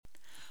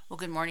Well,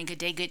 good morning, good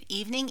day, good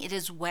evening. It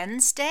is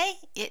Wednesday.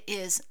 It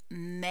is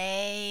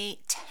May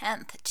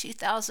 10th,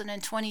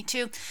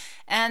 2022.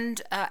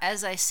 And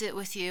as I sit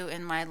with you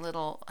in my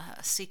little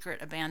secret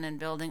abandoned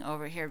building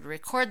over here to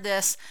record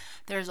this,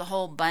 there's a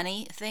whole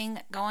bunny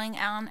thing going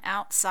on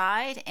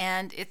outside,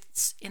 and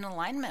it's in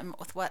alignment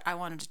with what I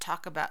wanted to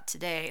talk about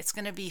today. It's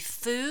going to be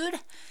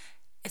food,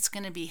 it's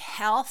going to be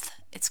health,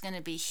 it's going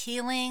to be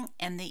healing,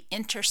 and the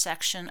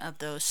intersection of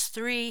those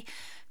three,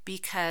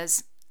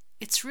 because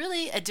it's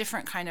really a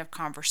different kind of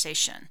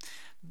conversation.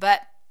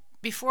 But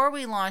before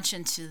we launch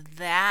into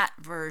that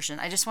version,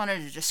 I just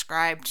wanted to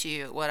describe to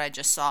you what I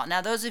just saw. Now,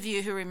 those of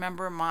you who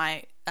remember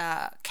my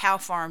cow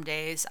farm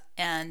days,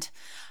 and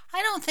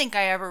I don't think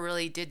I ever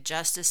really did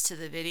justice to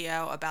the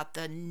video about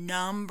the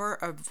number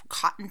of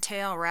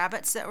cottontail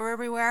rabbits that were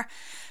everywhere,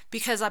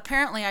 because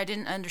apparently I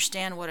didn't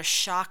understand what a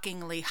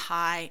shockingly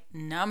high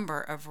number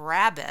of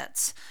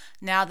rabbits.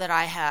 Now that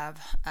I have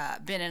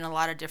been in a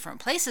lot of different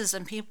places,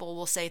 and people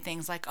will say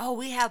things like, oh,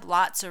 we have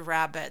lots of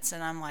rabbits,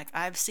 and I'm like,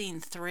 I've seen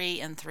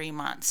 3 in 3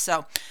 months.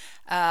 So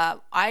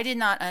I did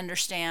not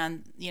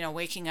understand,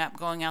 waking up,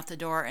 going out the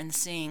door and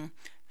seeing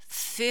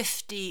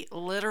 50,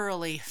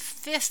 literally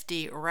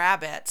 50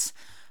 rabbits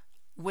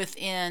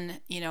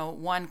within,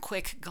 one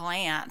quick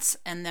glance,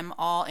 and them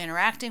all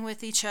interacting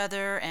with each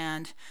other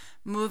and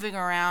moving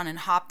around and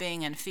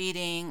hopping and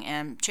feeding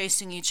and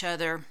chasing each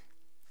other.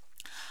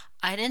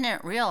 I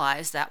didn't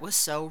realize that was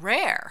so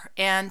rare.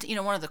 And,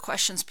 one of the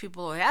questions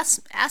people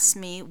asked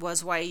me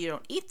was why you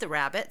don't eat the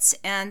rabbits.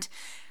 And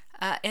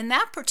in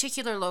that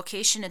particular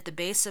location at the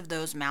base of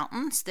those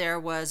mountains, there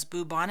was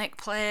bubonic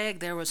plague,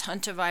 there was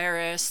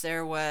hantavirus,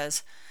 there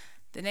was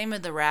the name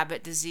of the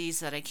rabbit disease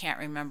that I can't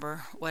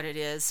remember what it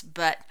is,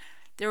 but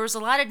there was a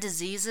lot of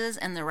diseases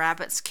and the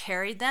rabbits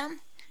carried them.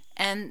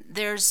 And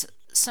there's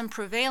some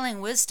prevailing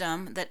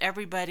wisdom that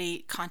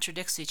everybody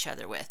contradicts each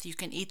other with. You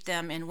can eat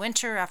them in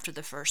winter after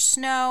the first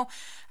snow.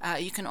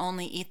 You can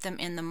only eat them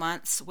in the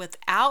months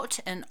without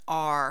an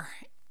R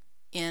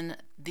in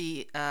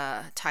the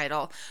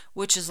title,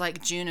 which is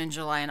like June and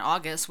July and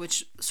August,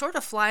 which sort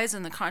of flies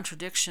in the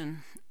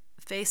contradiction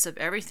face of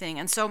everything.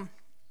 And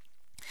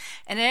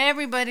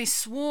everybody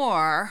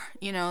swore,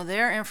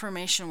 their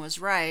information was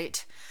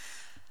right.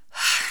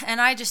 And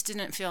I just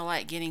didn't feel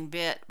like getting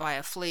bit by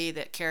a flea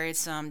that carried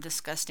some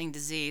disgusting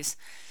disease.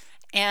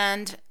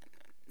 And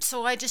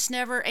so I just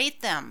never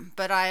ate them,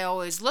 but I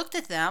always looked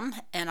at them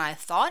and I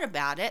thought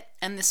about it.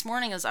 And this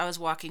morning, as I was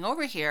walking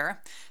over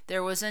here,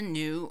 there was a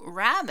new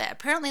rabbit.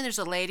 Apparently there's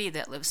a lady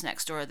that lives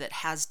next door that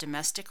has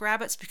domestic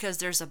rabbits, because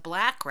there's a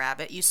black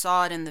rabbit. You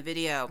saw it in the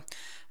video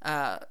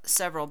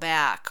several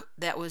back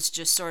that was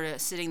just sort of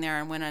sitting there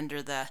and went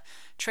under the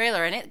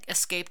trailer, and it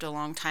escaped a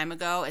long time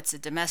ago. It's a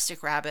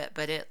domestic rabbit,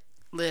 but it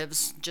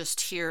lives just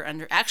here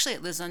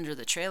it lives under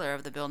the trailer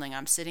of the building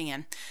I'm sitting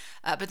in.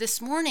 But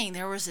this morning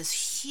there was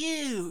this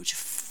huge,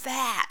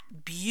 fat,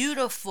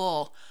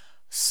 beautiful,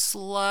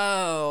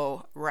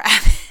 slow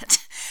rabbit.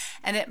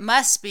 And it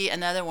must be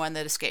another one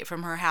that escaped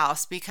from her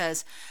house,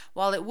 because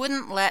while it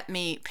wouldn't let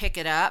me pick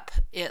it up,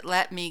 it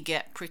let me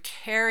get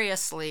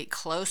precariously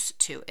close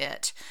to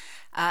it.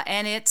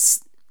 And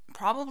it's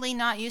probably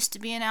not used to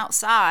being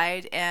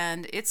outside,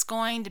 and it's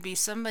going to be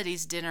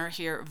somebody's dinner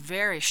here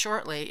very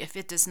shortly if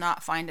it does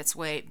not find its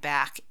way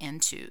back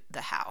into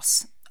the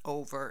house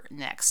over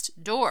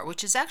next door,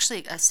 which is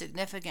actually a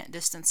significant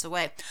distance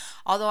away.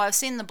 Although I've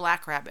seen the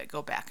black rabbit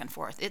go back and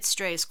forth. It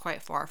strays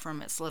quite far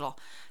from its little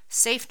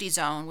safety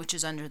zone, which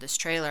is under this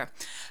trailer.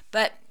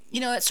 But,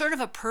 it's sort of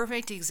a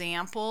perfect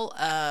example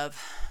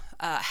of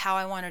how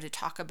I wanted to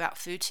talk about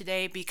food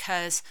today,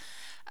 because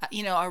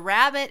a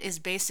rabbit is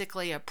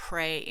basically a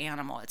prey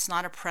animal. It's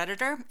not a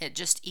predator. It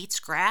just eats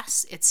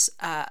grass. It's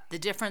the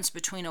difference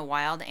between a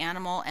wild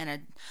animal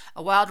and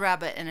a wild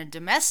rabbit and a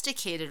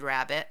domesticated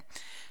rabbit.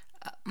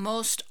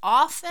 Most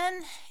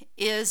often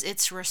is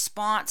its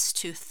response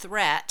to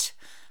threat.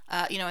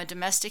 A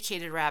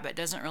domesticated rabbit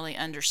doesn't really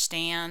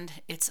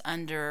understand it's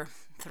under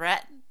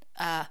threat.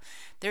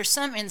 There's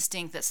some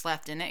instinct that's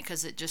left in it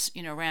because it just,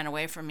 ran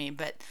away from me.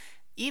 But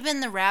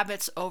even the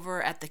rabbits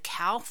over at the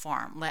cow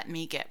farm let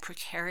me get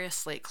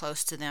precariously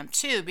close to them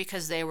too,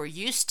 because they were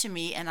used to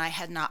me and I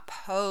had not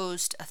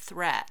posed a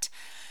threat.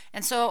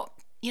 And so,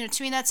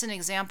 to me, that's an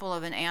example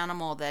of an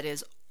animal that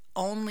is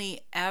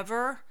only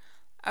ever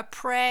a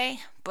prey,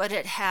 but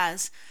it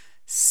has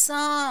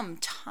some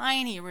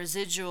tiny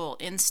residual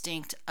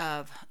instinct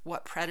of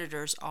what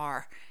predators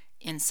are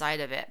inside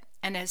of it.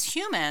 And as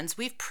humans,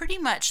 we've pretty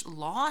much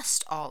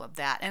lost all of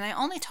that. And I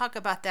only talk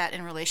about that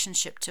in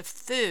relationship to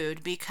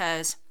food,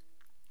 because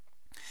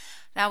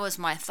that was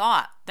my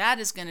thought. That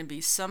is going to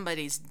be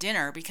somebody's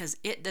dinner, because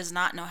it does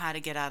not know how to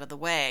get out of the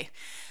way.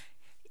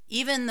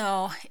 Even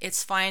though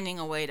it's finding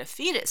a way to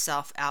feed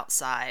itself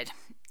outside,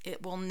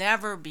 it will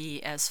never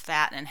be as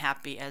fat and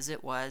happy as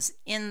it was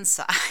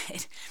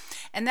inside.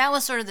 And that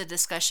was sort of the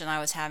discussion I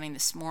was having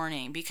this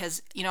morning,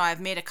 because, I've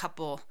made a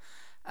couple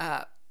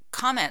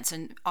comments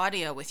and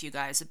audio with you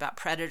guys about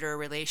predator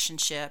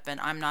relationship and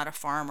I'm not a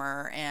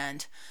farmer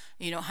and,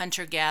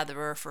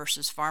 hunter-gatherer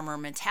versus farmer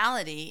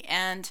mentality.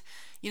 And,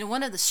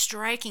 one of the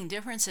striking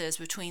differences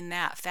between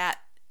that fat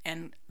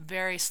and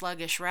very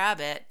sluggish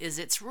rabbit is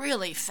it's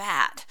really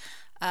fat.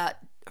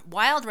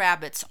 Wild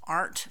rabbits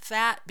aren't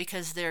fat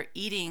because their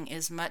eating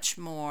is much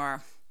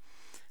more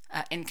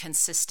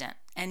inconsistent.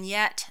 And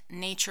yet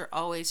nature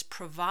always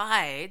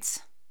provides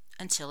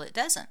until it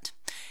doesn't.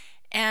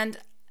 And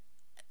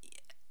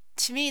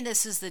to me,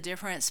 this is the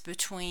difference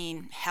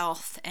between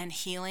health and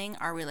healing,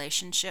 our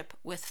relationship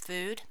with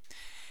food.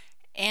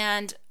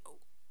 And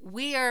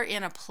we are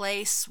in a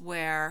place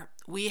where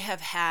we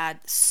have had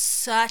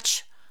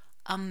such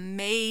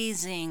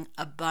amazing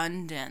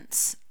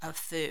abundance of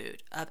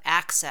food, of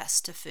access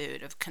to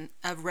food,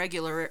 of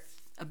regular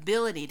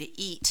ability to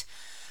eat,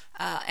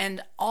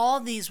 and all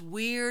these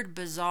weird,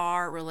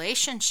 bizarre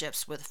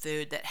relationships with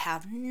food that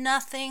have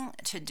nothing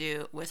to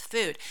do with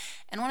food.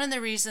 And one of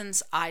the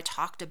reasons I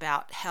talked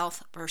about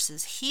health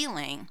versus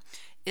healing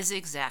is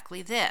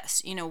exactly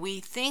this. We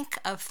think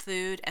of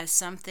food as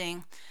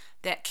something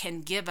that can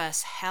give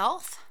us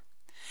health,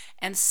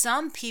 and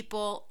some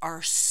people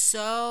are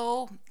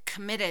so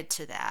committed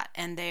to that,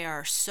 and they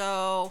are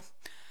so,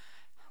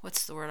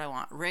 what's the word I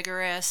want,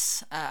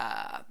 rigorous,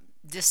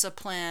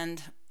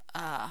 disciplined,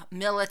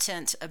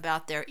 militant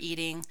about their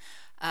eating.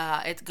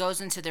 It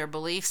goes into their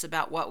beliefs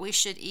about what we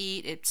should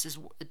eat. It's as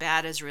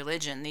bad as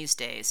religion these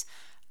days.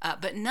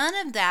 But none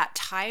of that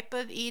type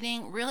of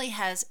eating really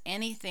has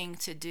anything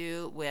to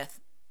do with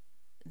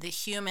the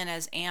human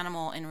as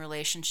animal in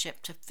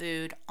relationship to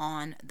food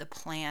on the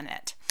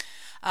planet.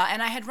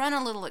 And I had run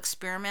a little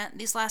experiment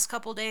these last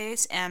couple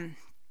days, and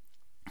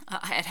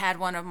I had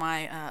one of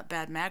my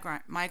bad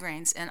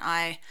migraines, and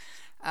I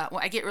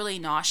get really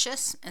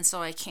nauseous, and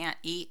so I can't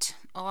eat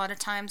a lot of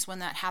times when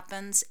that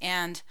happens.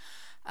 And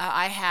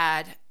I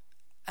had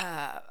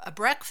a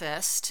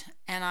breakfast,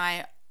 and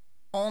I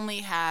only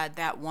had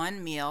that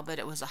one meal, but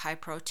it was a high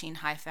protein,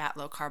 high fat,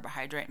 low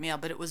carbohydrate meal,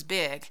 but it was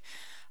big.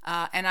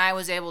 And I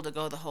was able to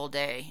go the whole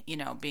day,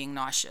 being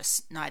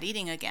nauseous, not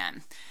eating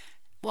again.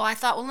 Well, I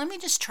thought, let me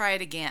just try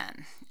it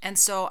again. And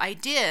so I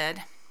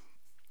did.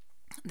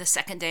 The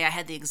second day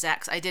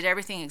I did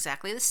everything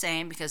exactly the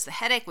same because the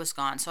headache was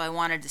gone. So I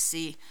wanted to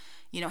see,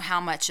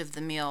 how much of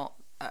the meal,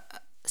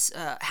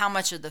 how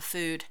much of the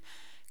food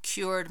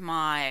cured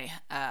my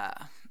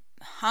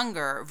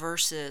hunger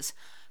versus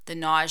the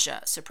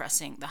nausea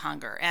suppressing the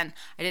hunger. And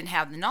I didn't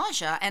have the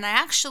nausea, and I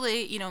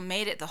actually,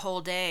 made it the whole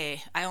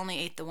day. I only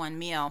ate the one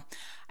meal.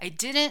 I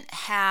didn't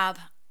have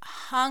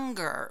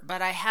hunger,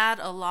 but I had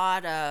a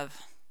lot of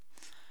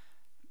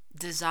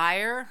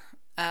desire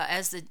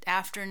as the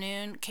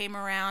afternoon came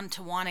around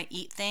to want to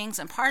eat things.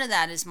 And part of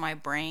that is my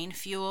brain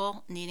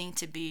fuel needing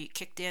to be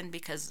kicked in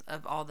because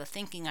of all the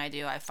thinking I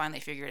do. I finally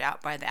figured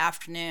out by the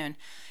afternoon,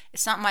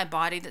 it's not my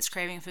body that's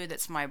craving food,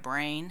 that's my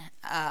brain.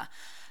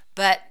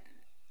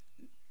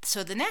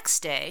 So the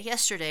next day,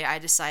 yesterday, I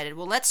decided,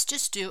 let's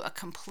just do a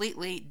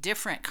completely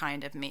different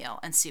kind of meal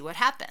and see what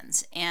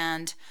happens.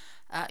 And,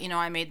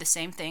 I made the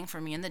same thing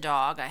for me and the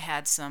dog. I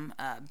had some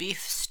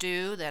beef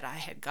stew that I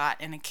had got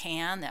in a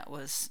can that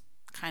was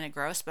kind of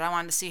gross, but I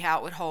wanted to see how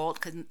it would hold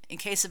in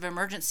case of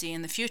emergency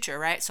in the future,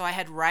 right? So I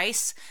had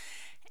rice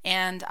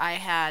and I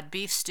had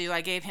beef stew.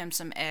 I gave him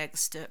some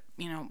eggs to,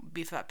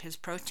 beef up his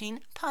protein,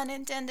 pun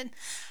intended.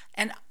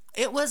 And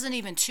it wasn't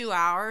even 2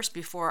 hours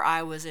before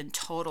I was in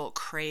total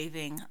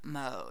craving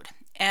mode.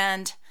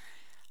 And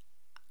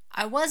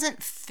I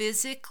wasn't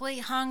physically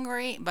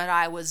hungry, but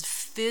I was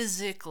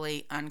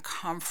physically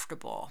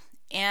uncomfortable.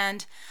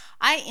 And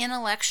I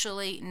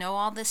intellectually know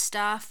all this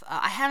stuff.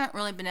 I haven't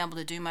really been able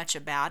to do much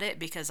about it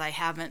because I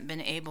haven't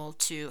been able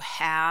to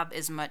have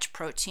as much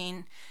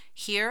protein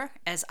here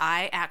as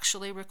I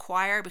actually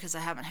require because I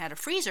haven't had a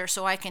freezer,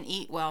 so I can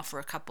eat well for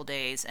a couple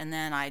days, and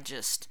then I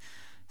just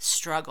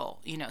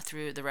struggle,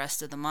 through the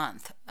rest of the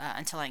month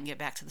until I can get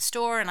back to the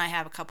store and I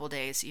have a couple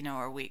days,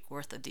 or a week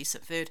worth of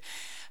decent food.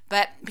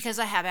 But because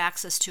I have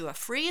access to a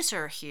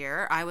freezer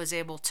here, I was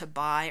able to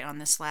buy on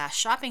this last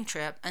shopping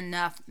trip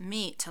enough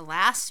meat to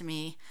last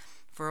me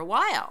for a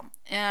while.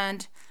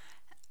 And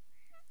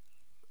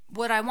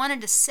what I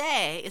wanted to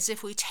say is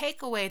if we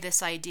take away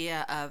this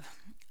idea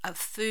of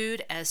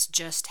food as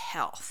just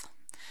health,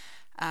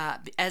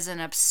 as an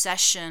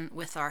obsession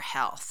with our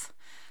health,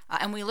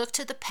 and we look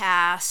to the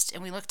past,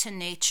 and we look to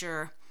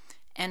nature,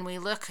 and we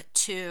look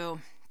to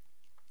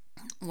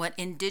what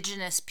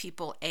indigenous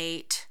people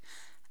ate,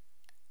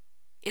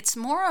 it's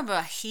more of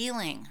a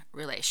healing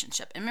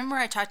relationship. And remember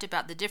I talked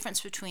about the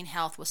difference between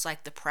health was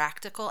like the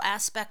practical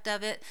aspect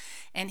of it,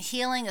 and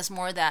healing is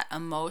more that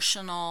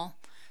emotional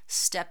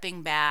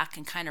stepping back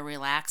and kind of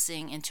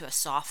relaxing into a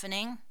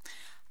softening.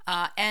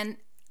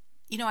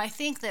 I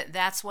think that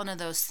that's one of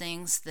those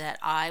things that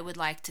I would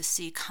like to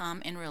see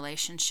come in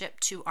relationship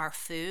to our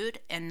food,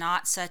 and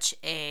not such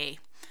a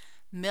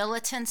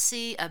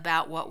militancy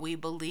about what we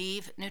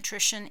believe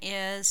nutrition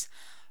is,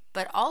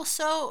 but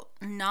also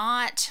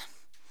not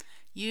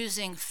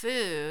using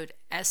food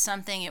as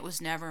something it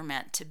was never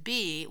meant to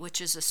be,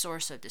 which is a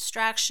source of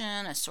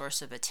distraction, a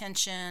source of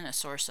attention, a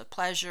source of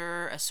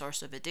pleasure, a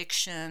source of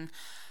addiction,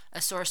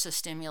 a source of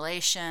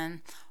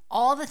stimulation,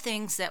 all the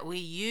things that we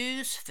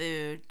use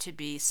food to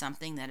be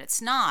something that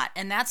it's not.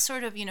 And that's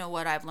sort of,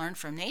 what I've learned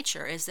from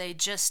nature is they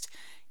just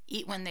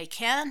eat when they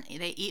can,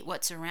 they eat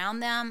what's around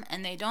them,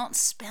 and they don't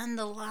spend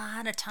a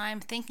lot of time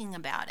thinking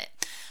about it.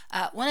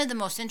 One of the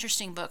most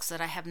interesting books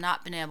that I have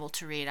not been able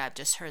to read, I've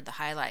just heard the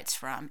highlights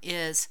from,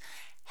 is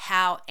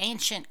how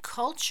ancient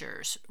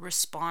cultures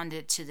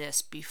responded to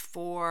this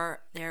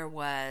before there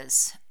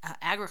was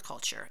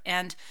agriculture.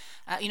 And,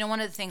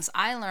 one of the things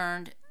I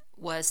learned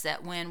was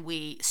that when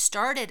we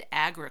started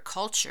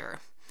agriculture,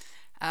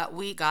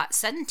 we got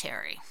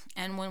sedentary.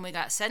 And when we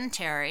got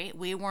sedentary,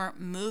 we weren't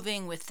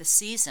moving with the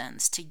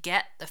seasons to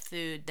get the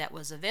food that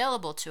was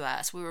available to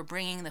us. We were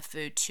bringing the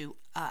food to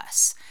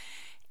us.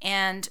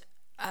 And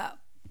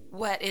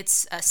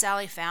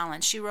Sally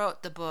Fallon, she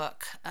wrote the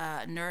book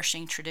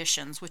Nourishing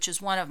Traditions, which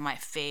is one of my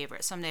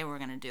favorites. Someday we're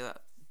going to do a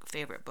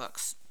favorite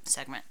books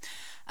segment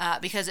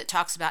because it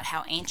talks about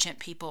how ancient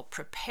people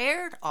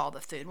prepared all the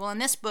food. Well, in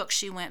this book,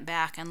 she went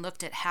back and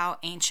looked at how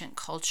ancient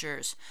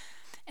cultures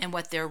and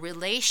what their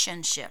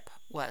relationship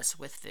was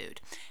with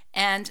food.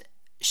 And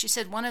she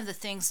said one of the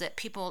things that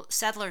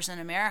settlers in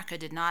America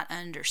did not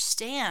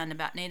understand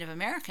about Native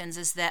Americans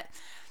is that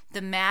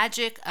the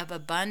magic of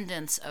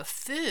abundance of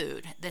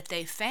food that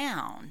they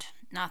found,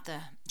 not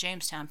the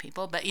Jamestown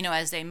people, but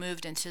as they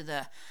moved into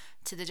the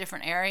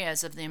different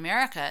areas of the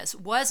Americas,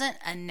 wasn't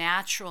a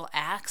natural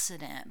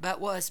accident,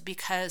 but was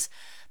because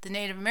the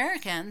Native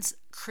Americans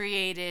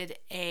created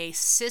a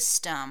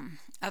system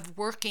of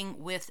working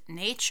with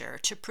nature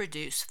to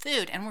produce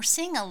food. And we're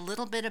seeing a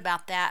little bit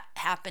about that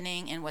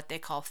happening in what they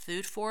call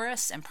food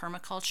forests and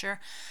permaculture.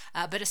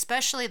 But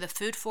especially the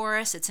food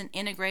forest, it's an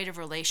integrative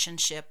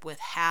relationship with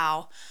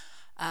how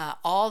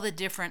all the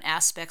different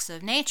aspects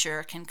of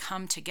nature can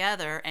come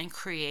together and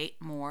create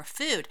more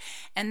food.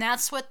 And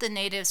that's what the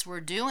natives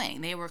were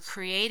doing. They were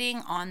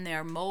creating on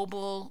their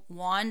mobile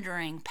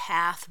wandering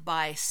path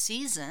by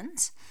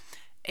seasons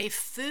a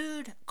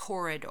food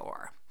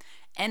corridor.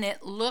 And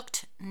it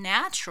looked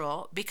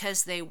natural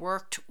because they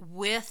worked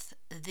with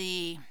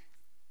the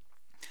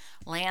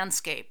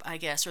landscape, I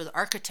guess, or the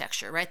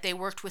architecture, right? They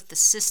worked with the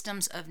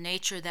systems of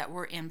nature that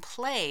were in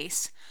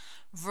place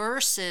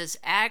versus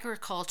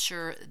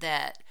agriculture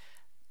that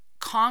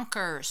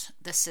conquers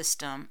the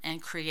system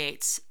and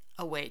creates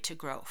a way to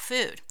grow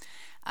food.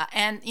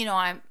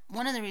 I'm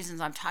one of the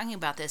reasons I'm talking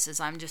about this is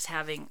I'm just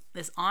having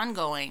this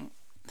ongoing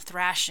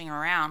thrashing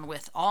around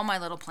with all my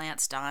little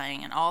plants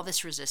dying and all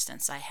this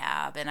resistance I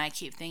have, and I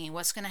keep thinking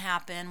what's going to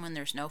happen when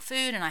there's no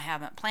food and I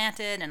haven't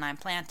planted and I'm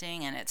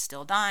planting and it's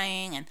still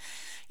dying, and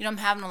I'm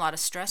having a lot of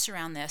stress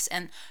around this.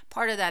 And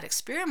part of that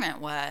experiment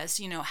was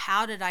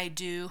how did I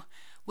do,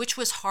 which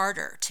was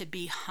harder, to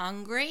be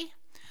hungry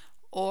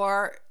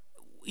or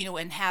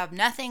and have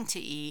nothing to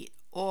eat,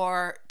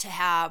 or to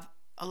have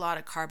a lot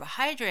of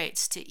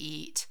carbohydrates to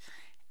eat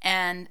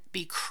and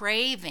be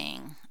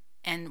craving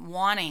and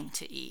wanting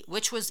to eat,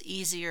 which was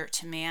easier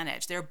to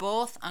manage. They're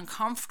both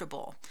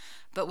uncomfortable,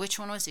 but which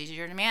one was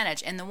easier to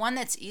manage? And the one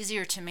that's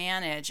easier to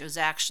manage was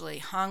actually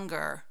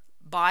hunger,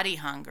 body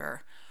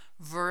hunger,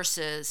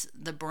 versus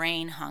the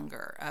brain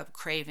hunger of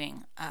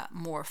craving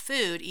more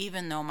food,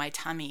 even though my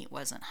tummy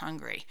wasn't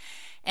hungry.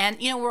 And,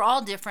 we're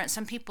all different.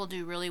 Some people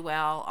do really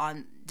well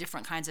on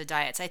different kinds of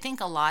diets. I think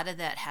a lot of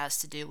that has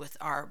to do with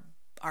our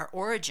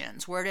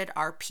origins. Where did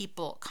our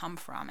people come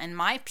from? And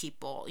my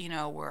people,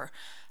 were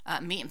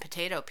meat and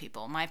potato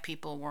people. My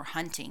people were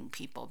hunting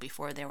people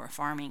before they were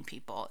farming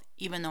people,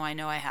 even though I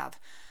know I have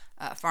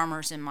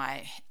farmers in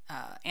my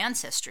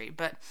ancestry.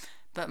 But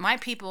my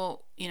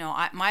people,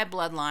 my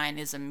bloodline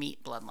is a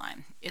meat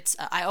bloodline.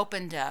 I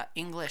opened an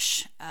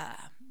English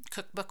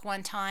cookbook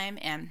one time,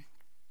 and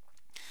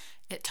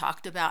it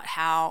talked about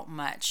how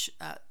much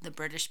the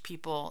British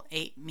people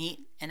ate meat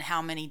and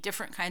how many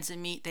different kinds of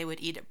meat they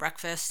would eat at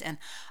breakfast. And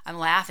I'm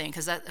laughing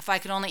because if I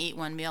could only eat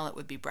one meal, it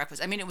would be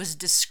breakfast. I mean, it was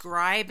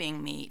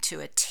describing me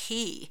to a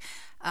T.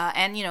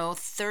 And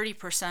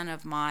 30%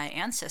 of my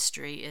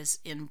ancestry is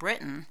in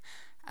Britain.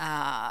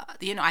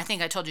 I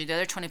think I told you the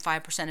other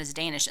 25% is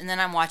Danish. And then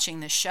I'm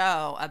watching the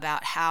show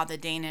about how the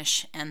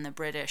Danish and the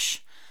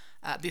British,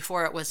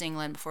 before it was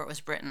England, before it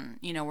was Britain,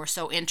 were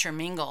so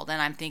intermingled.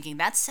 And I'm thinking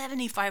that's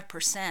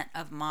 75%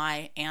 of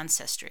my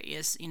ancestry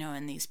is,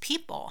 in these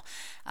people.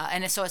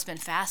 So it's been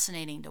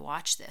fascinating to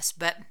watch this.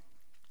 But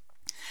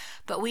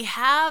we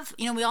have,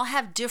 we all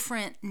have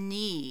different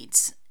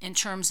needs in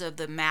terms of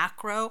the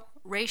macro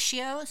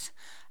ratios.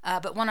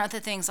 But one of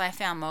the things I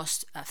found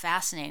most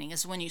fascinating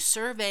is when you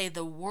survey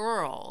the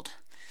world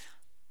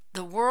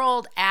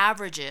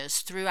averages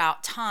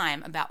throughout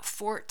time about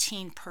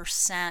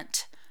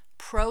 14%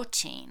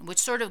 protein, which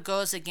sort of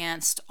goes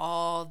against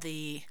all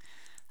the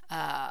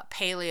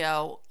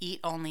paleo,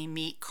 eat-only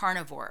meat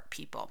carnivore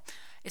people.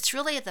 It's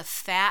really the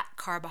fat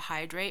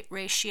carbohydrate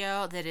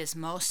ratio that is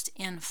most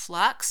in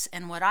flux.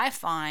 And what I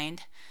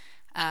find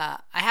I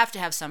have to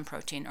have some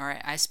protein, or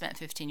I spent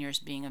 15 years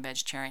being a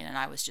vegetarian and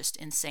I was just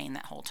insane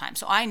that whole time.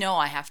 So I know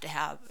I have to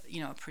have,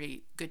 a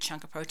pretty good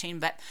chunk of protein,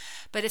 but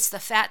it's the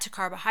fat to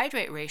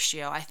carbohydrate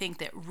ratio, I think,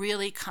 that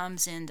really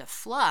comes into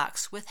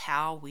flux with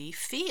how we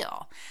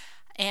feel.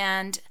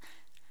 And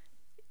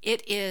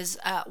it is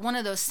one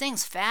of those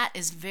things. Fat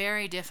is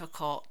very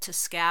difficult to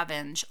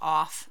scavenge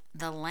off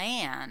the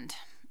land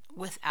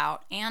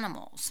without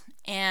animals.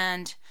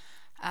 And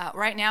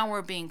right now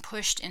we're being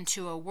pushed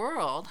into a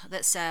world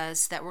that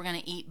says that we're going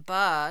to eat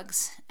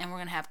bugs and we're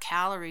going to have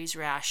calories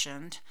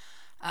rationed,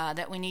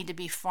 that we need to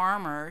be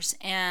farmers,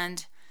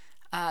 and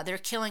they're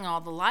killing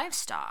all the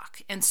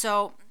livestock. And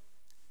so,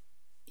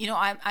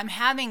 I'm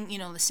having,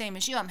 the same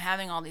as you, I'm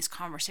having all these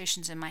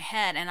conversations in my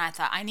head, and I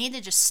thought I need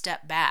to just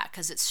step back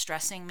because it's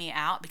stressing me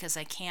out, because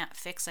I can't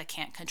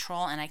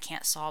control, and I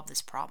can't solve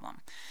this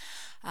problem.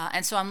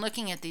 And so I'm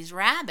looking at these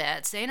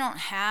rabbits. They don't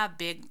have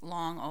big,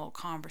 long, old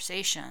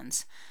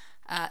conversations.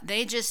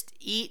 They just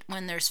eat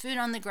when there's food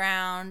on the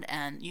ground,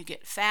 and you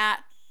get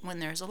fat when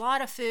there's a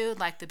lot of food,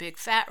 like the big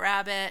fat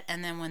rabbit.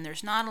 And then when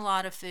there's not a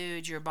lot of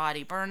food, your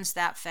body burns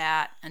that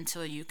fat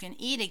until you can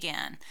eat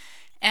again.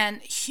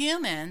 And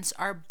humans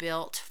are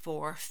built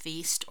for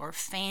feast or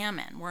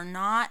famine. We're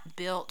not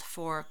built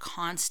for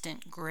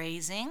constant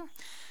grazing,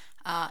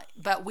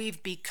 but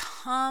we've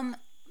become,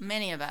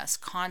 many of us,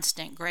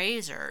 constant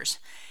grazers.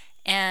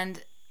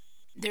 And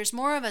there's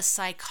more of a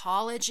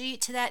psychology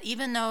to that.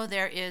 Even though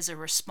there is a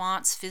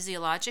response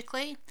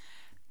physiologically,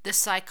 the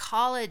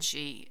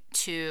psychology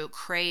to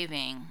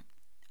craving,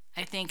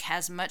 I think,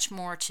 has much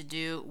more to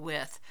do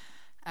with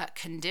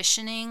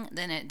conditioning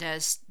than it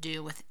does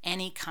do with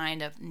any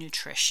kind of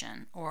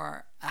nutrition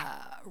or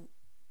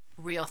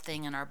real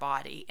thing in our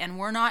body. And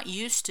we're not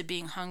used to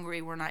being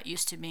hungry. We're not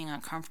used to being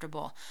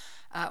uncomfortable.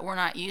 We're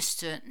not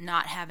used to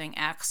not having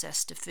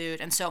access to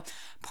food. And so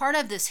part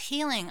of this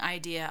healing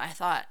idea I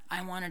thought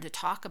I wanted to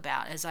talk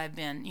about, as I've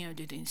been,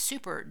 doing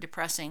super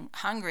depressing,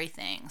 hungry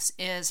things,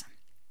 is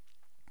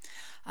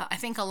I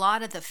think a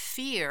lot of the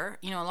fear,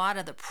 a lot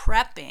of the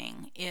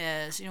prepping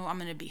is, I'm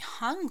going to be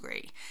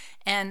hungry.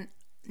 And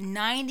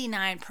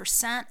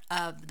 99%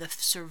 of the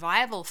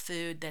survival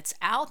food that's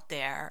out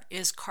there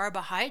is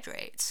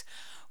carbohydrates,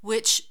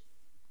 which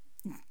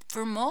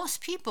for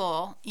most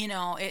people,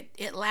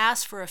 it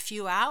lasts for a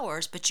few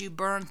hours, but you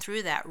burn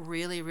through that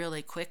really,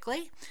 really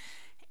quickly.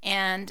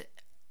 And,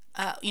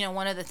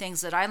 one of the things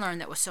that I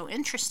learned that was so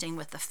interesting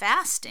with the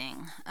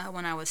fasting,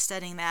 when I was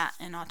studying that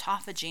in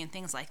autophagy and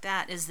things like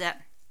that, is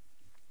that,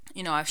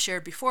 I've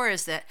shared before,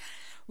 is that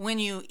when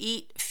you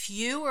eat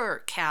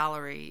fewer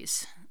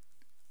calories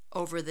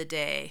over the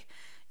day,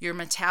 your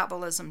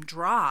metabolism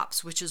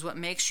drops, which is what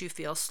makes you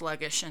feel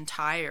sluggish and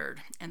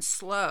tired and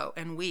slow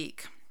and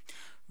weak,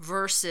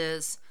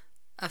 versus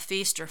a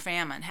feast or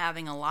famine,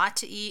 having a lot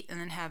to eat and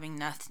then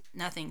having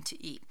nothing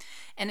to eat.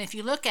 And if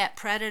you look at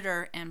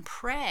predator and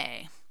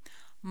prey,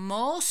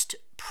 most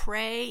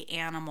prey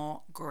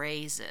animal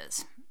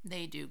grazes.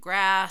 They do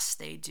grass,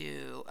 they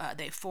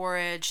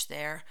forage,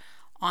 they're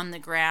on the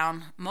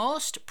ground.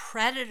 Most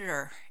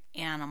predator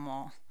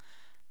animal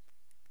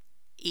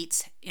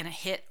eats in a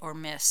hit or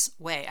miss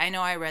way. I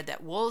know I read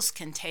that wolves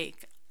can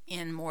take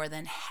in more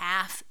than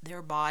half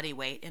their body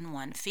weight in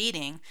one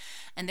feeding,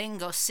 and they can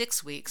go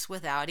 6 weeks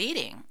without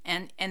eating.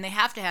 And they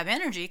have to have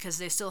energy because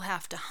they still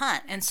have to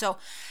hunt. And so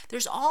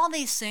there's all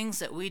these things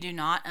that we do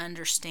not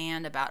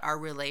understand about our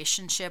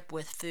relationship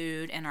with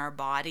food and our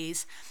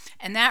bodies.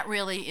 And that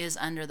really is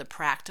under the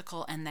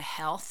practical and the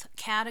health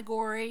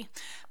category.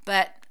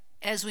 But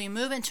as we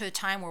move into a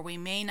time where we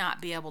may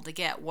not be able to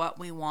get what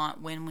we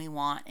want, when we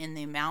want, in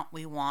the amount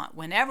we want,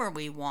 whenever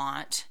we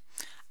want,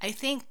 I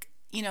think,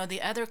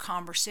 the other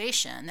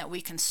conversation that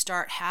we can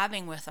start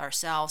having with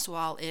ourselves,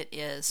 while it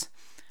is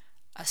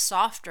a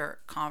softer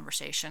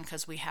conversation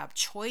because we have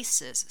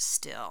choices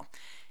still,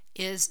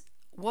 is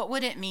what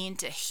would it mean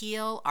to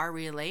heal our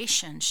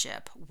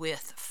relationship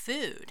with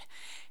food?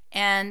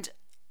 And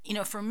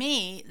for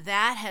me,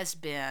 that has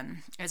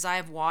been, as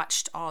I've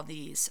watched all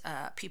these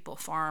people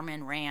farm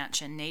and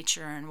ranch and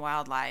nature and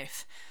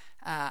wildlife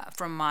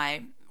from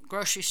my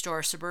grocery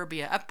store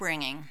suburbia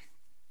upbringing,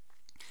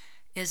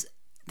 is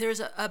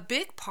there's a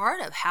big part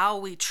of how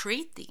we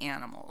treat the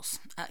animals.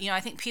 I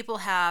think people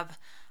have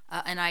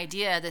an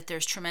idea that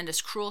there's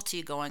tremendous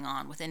cruelty going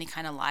on with any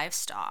kind of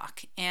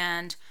livestock.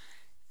 And,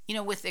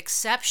 with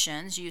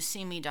exceptions, you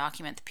see me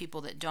document the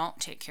people that don't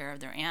take care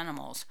of their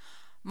animals.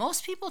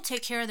 Most people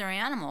take care of their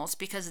animals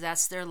because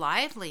that's their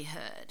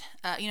livelihood.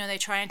 They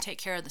try and take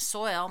care of the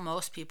soil,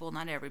 most people,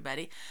 not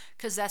everybody,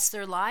 because that's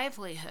their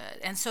livelihood.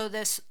 And so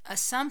this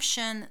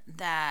assumption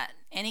that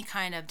any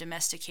kind of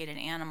domesticated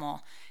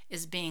animal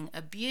is being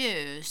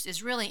abused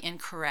is really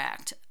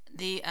incorrect.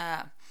 The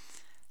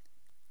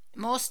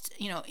most,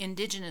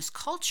 indigenous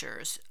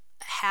cultures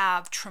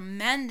have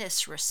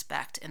tremendous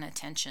respect and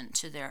attention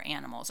to their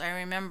animals. I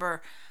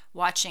remember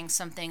watching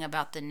something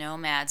about the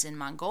nomads in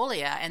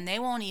Mongolia, and they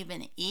won't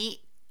even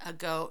eat a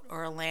goat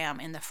or a lamb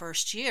in the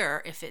first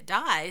year if it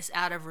dies,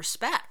 out of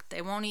respect.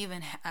 They won't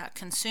even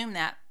consume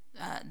that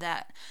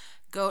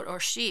goat or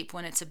sheep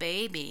when it's a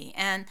baby.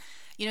 And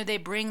they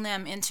bring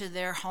them into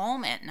their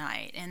home at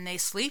night and they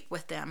sleep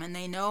with them and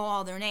they know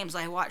all their names.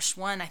 I watched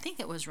one, I think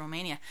it was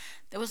Romania.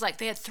 It was like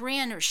they had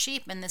 300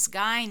 sheep and this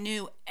guy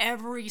knew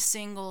every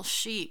single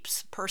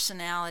sheep's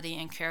personality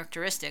and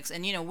characteristics.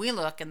 And, we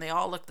look and they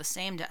all look the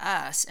same to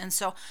us. And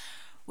so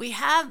we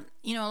have,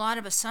 a lot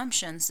of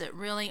assumptions that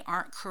really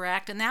aren't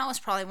correct. And that was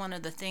probably one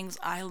of the things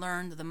I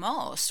learned the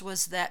most,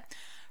 was that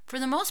for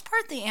the most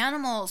part, the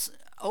animals,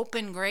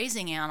 open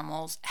grazing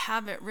animals,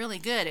 have it really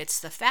good. It's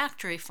the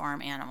factory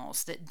farm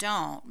animals that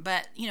don't.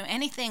 But,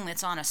 anything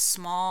that's on a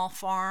small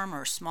farm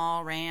or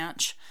small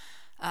ranch,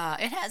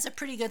 it has a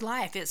pretty good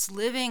life. It's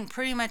living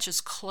pretty much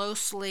as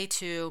closely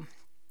to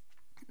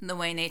the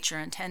way nature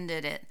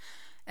intended it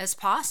as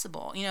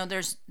possible.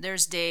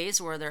 There's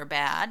days where they're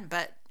bad,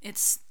 but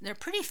they're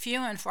pretty few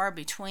and far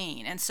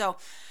between. And so,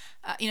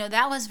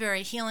 that was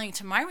very healing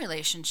to my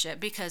relationship,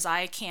 because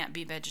I can't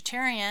be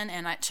vegetarian,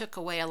 and it took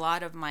away a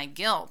lot of my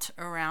guilt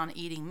around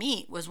eating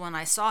meat, was when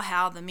I saw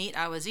how the meat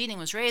I was eating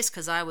was raised,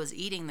 because I was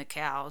eating the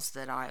cows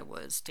that I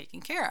was taking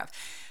care of.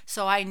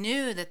 So I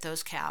knew that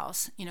those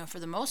cows, for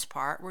the most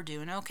part, were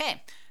doing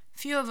okay. A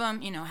few of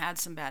them, had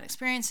some bad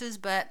experiences,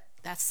 but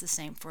that's the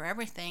same for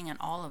everything and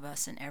all of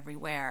us and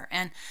everywhere.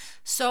 And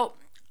so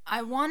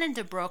I wanted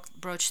to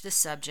broach this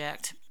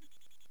subject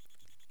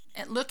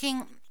at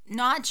looking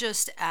not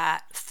just at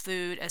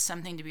food as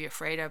something to be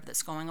afraid of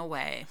that's going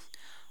away,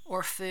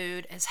 or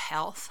food as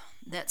health,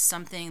 that's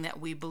something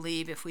that we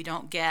believe if we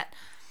don't get,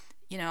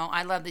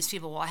 I love these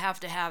people, well, I have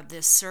to have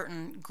this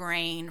certain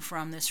grain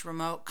from this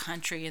remote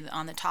country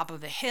on the top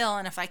of a hill,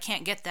 and if I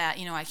can't get that,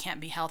 I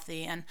can't be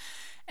healthy. And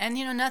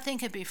nothing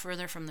could be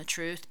further from the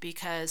truth,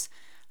 because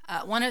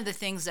one of the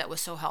things that was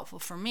so helpful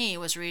for me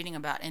was reading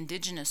about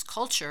indigenous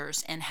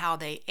cultures and how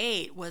they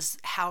ate, was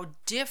how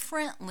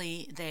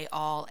differently they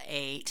all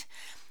ate.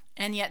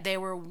 And yet they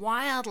were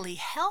wildly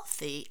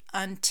healthy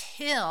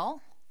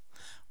until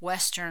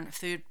Western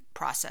food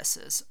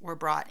processes were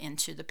brought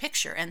into the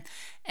picture.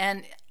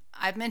 And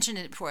I've mentioned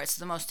it before. It's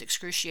the most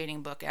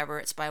excruciating book ever.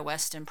 It's by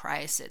Weston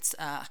Price. It's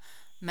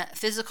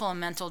Physical and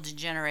Mental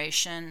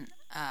Degeneration,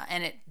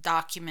 and it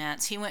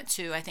documents, he went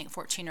to, I think,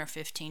 14 or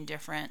 15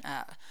 different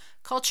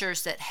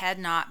cultures that had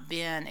not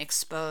been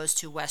exposed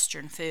to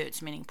Western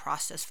foods, meaning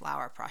processed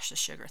flour,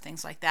 processed sugar,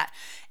 things like that.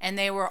 And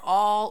they were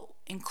all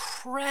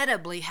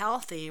incredibly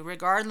healthy,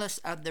 regardless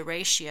of the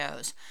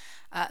ratios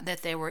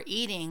that they were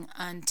eating,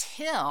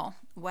 until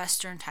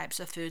Western types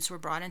of foods were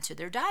brought into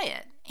their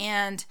diet.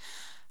 And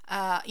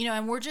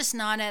and we're just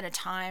not at a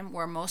time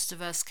where most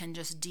of us can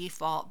just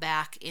default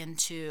back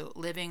into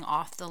living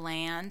off the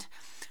land.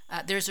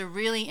 There's a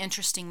really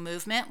interesting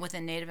movement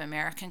within Native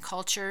American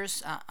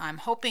cultures. I'm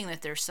hoping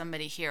that there's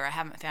somebody here, I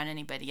haven't found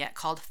anybody yet,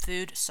 called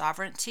Food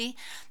Sovereignty,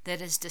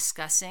 that is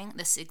discussing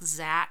this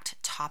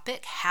exact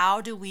topic. How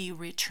do we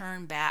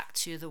return back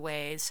to the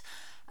ways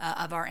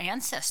of our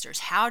ancestors?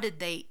 How did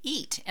they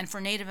eat? And for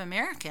Native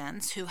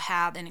Americans who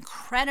have an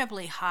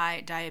incredibly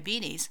high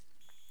diabetes,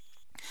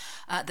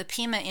 the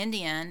Pima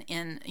Indian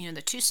in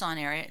the Tucson,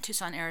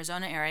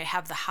 Arizona area,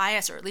 have the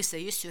highest, or at least they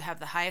used to have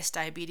the highest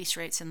diabetes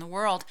rates in the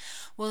world.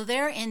 Well,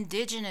 their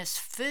indigenous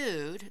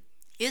food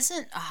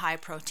isn't a high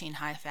protein,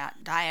 high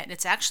fat diet.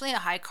 It's actually a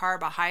high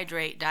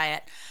carbohydrate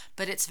diet,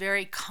 but it's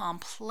very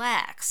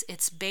complex.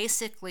 It's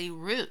basically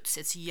roots.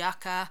 It's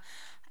yucca,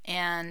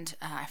 and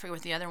I forget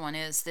what the other one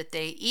is that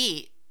they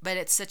eat. But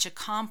it's such a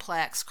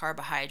complex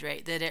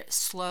carbohydrate that it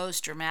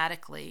slows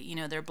dramatically,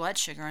 their blood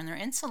sugar and their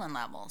insulin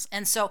levels.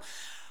 And so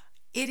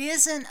it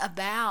isn't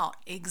about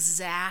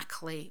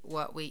exactly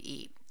what we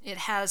eat. It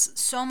has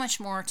so much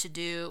more to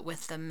do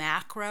with the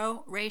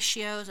macro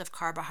ratios of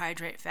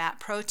carbohydrate, fat,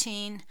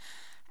 protein,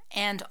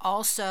 and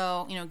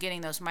also,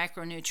 getting those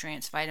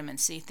micronutrients, vitamin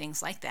C,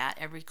 things like that.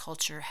 Every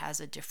culture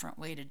has a different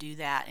way to do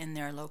that in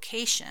their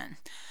location.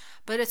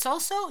 But it's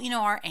also,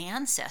 our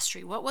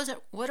ancestry.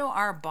 What do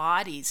our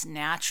bodies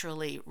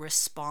naturally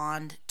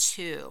respond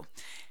to?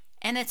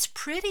 And it's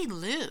pretty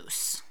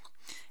loose.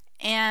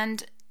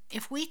 And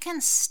if we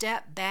can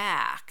step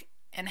back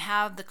and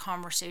have the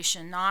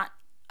conversation not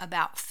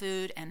about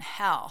food and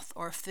health,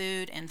 or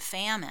food and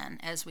famine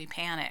as we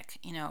panic,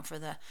 for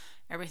the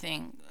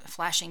everything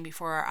flashing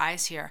before our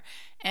eyes here,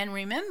 and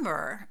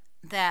remember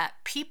that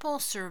people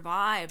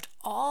survived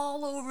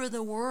all over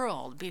the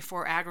world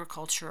before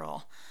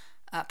agricultural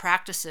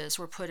practices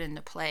were put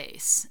into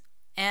place.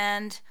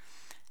 And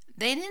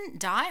they didn't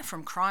die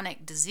from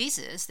chronic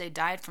diseases. They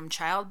died from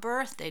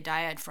childbirth, they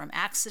died from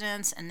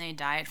accidents, and they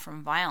died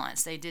from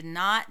violence. They did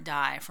not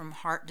die from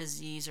heart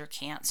disease or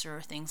cancer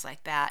or things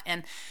like that.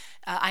 And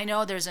I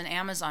know there's an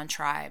Amazon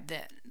tribe,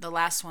 that the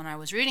last one I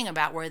was reading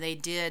about, where they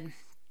did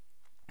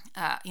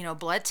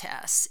blood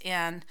tests,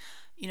 and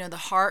the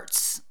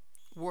hearts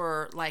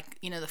were like,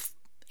 the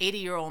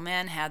 80-year-old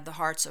men had the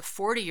hearts of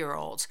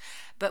 40-year-olds,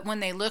 but when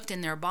they looked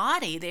in their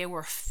body, they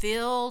were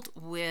filled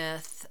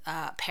with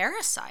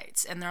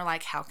parasites. And they're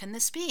like, how can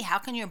this be? How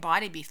can your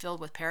body be filled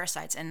with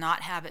parasites and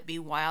not have it be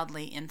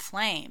wildly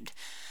inflamed?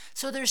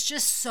 So there's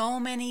just so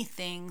many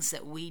things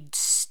that we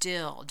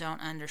still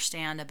don't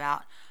understand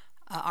about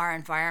our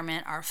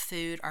environment, our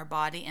food, our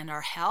body, and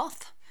our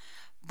health.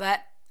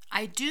 But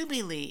I do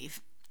believe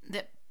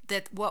that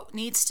what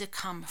needs to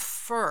come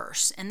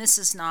first, and this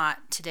is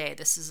not today,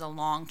 this is a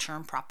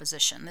long-term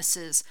proposition. This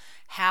is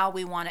how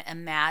we want to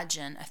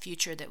imagine a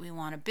future that we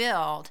want to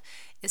build,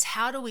 is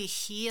how do we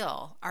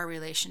heal our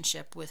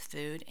relationship with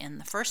food in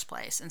the first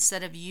place,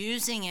 instead of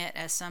using it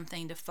as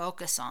something to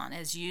focus on,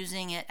 as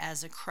using it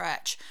as a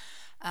crutch.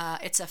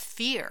 It's a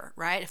fear,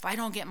 right? If I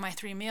don't get my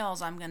 3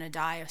 meals, I'm going to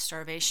die of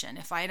starvation.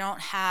 If I don't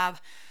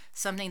have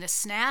something to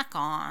snack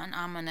on,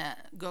 I'm going to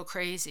go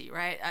crazy,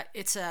 right?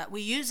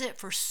 We use it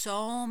for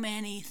so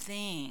many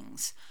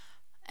things,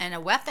 and a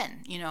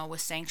weapon,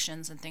 with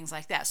sanctions and things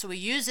like that. So we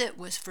use it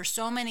for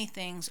so many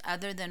things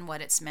other than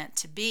what it's meant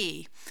to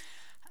be.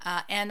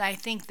 And I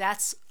think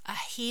that's a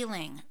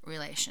healing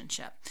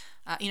relationship.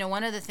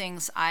 One of the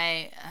things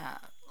I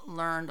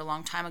learned a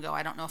long time ago,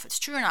 I don't know if it's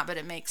true or not, but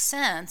it makes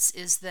sense,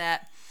 is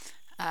that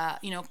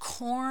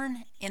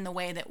corn in the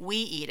way that we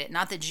eat it,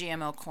 not the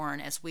GMO corn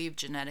as we've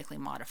genetically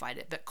modified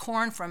it, but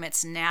corn from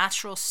its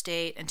natural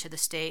state and to the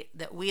state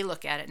that we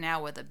look at it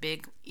now with a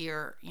big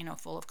ear,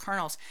 full of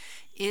kernels,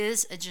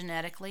 is a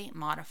genetically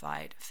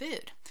modified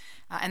food.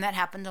 And that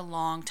happened a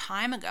long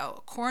time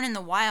ago. Corn in the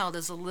wild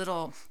is a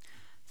little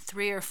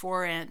 3 or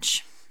 4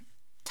 inch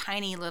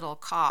tiny little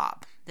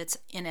cob that's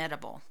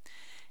inedible.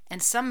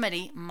 And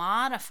somebody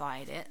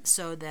modified it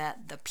so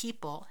that the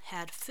people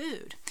had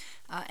food.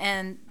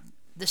 And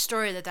the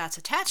story that's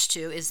attached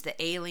to is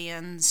the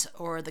aliens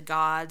or the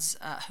gods,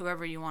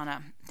 whoever you want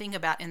to think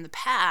about in the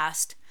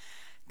past.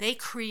 They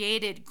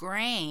created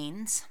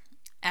grains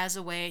as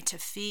a way to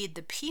feed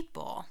the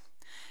people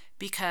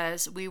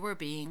because we were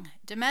being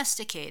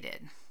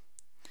domesticated.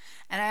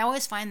 And I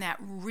always find that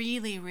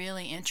really,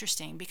 really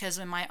interesting, because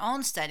in my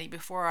own study,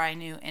 before I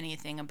knew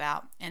anything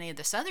about any of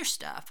this other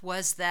stuff,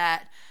 was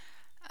that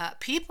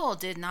people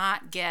did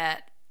not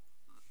get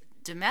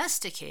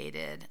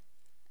domesticated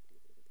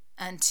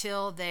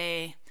until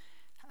they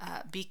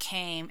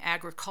became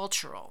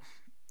agricultural.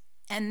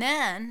 And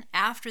then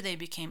after they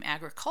became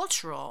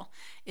agricultural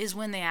is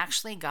when they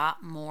actually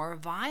got more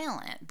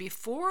violent.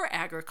 Before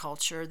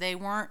agriculture, they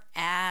weren't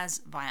as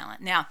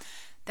violent. Now,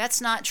 that's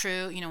not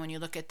true, when you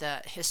look at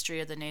the history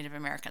of the Native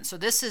Americans. So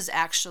this is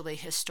actually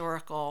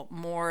historical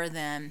more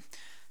than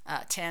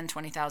 10,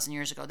 20,000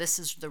 years ago. This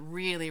is the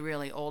really,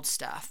 really old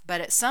stuff.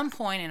 But at some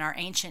point in our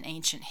ancient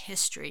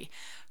history,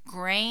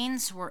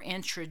 grains were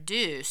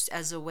introduced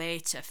as a way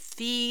to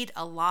feed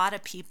a lot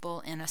of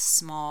people in a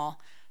small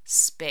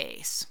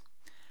space.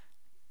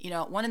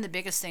 One of the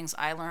biggest things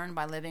I learned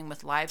by living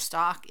with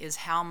livestock is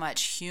how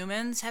much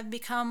humans have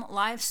become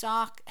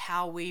livestock,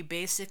 how we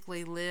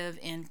basically live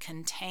in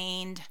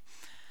contained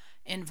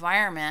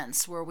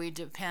environments where we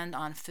depend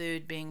on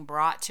food being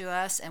brought to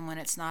us, and when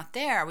it's not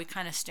there, we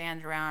kind of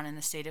stand around in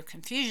a state of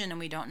confusion and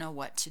we don't know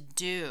what to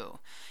do.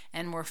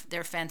 And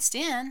they're fenced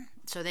in,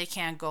 so they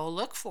can't go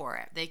look for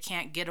it. They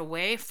can't get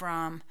away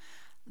from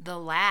the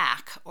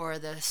lack or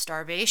the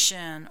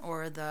starvation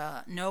or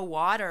the no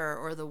water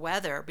or the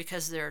weather,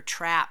 because they're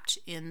trapped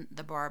in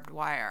the barbed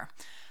wire.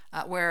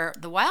 Where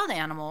the wild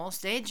animals,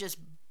 they just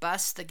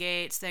bust the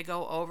gates, they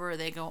go over,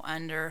 they go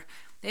under.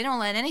 They don't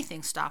let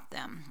anything stop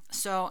them.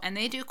 And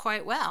they do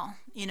quite well,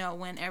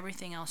 when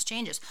everything else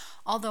changes.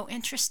 Although,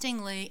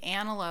 interestingly,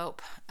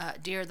 antelope,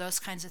 deer, those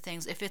kinds of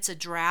things, if it's a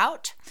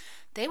drought,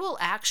 they will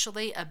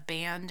actually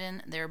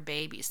abandon their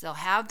babies. They'll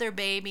have their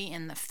baby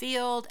in the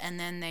field and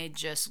then they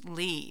just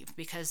leave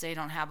because they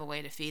don't have a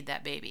way to feed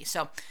that baby.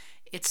 So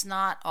it's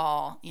not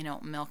all,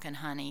 milk and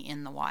honey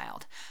in the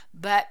wild.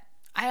 But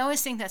I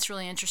always think that's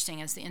really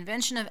interesting, as the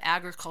invention of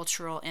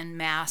agricultural en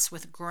masse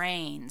with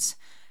grains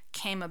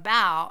came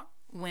about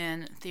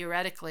when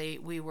theoretically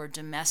we were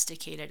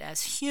domesticated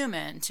as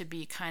human to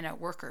be kind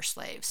of worker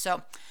slaves.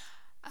 So,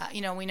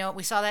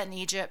 we saw that in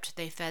Egypt.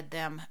 They fed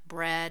them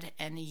bread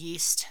and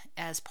yeast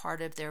as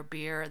part of their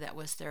beer. That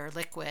was their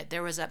liquid.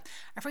 There was I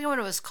forget what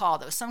it was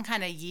called. It was some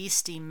kind of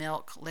yeasty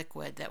milk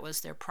liquid that was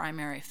their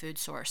primary food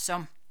source.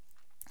 So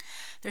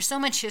there's so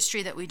much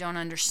history that we don't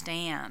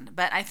understand.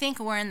 But I think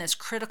we're in this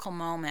critical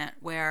moment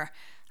where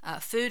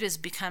food is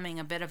becoming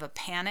a bit of a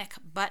panic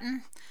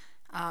button.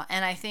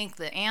 And I think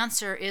the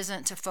answer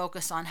isn't to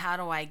focus on how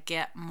do I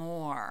get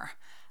more,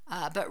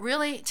 but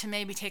really to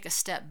maybe take a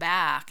step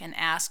back and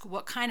ask,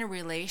 what kind of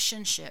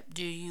relationship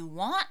do you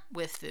want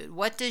with food?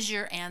 What does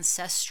your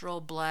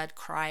ancestral blood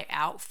cry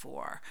out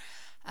for?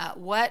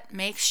 What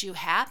makes you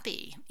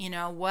happy?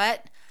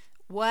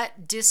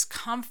 What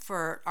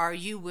discomfort are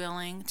you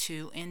willing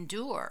to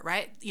endure,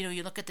 right?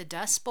 You look at the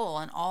Dust Bowl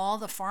and all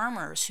the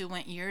farmers who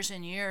went years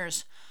and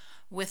years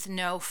with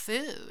no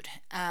food.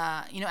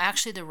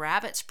 Actually the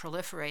rabbits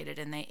proliferated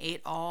and they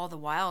ate all the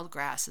wild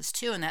grasses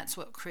too, and that's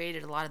what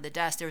created a lot of the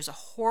dust. There was a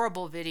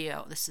horrible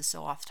video, this is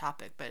so off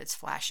topic, but it's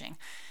flashing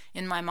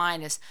in my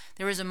mind, is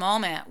there was a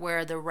moment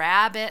where the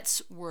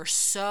rabbits were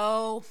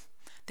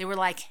they were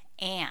like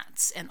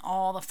ants, and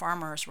all the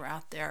farmers were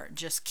out there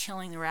just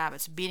killing the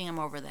rabbits, beating them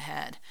over the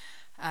head.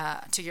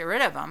 to get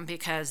rid of them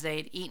because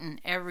they'd eaten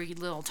every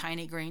little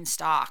tiny green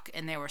stalk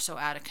and they were so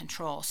out of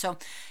control. So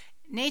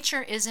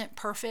nature isn't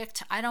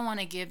perfect. I don't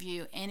want to give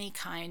you any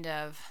kind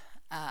of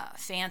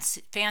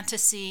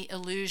fantasy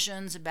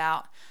illusions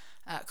about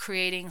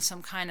creating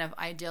some kind of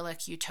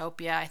idyllic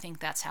utopia. I think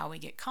that's how we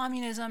get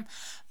communism.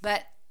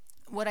 But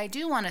what I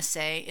do want to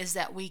say is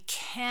that we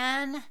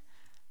can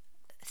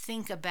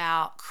think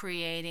about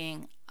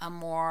creating a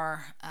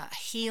more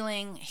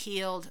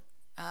healed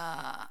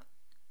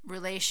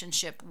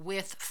relationship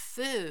with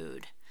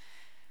food.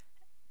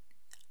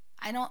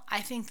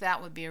 I think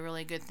that would be a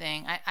really good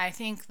thing. I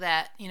think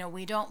that,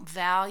 we don't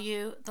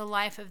value the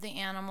life of the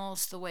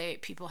animals the way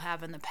people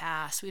have in the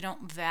past. We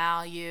don't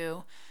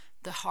value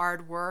the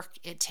hard work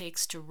it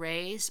takes to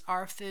raise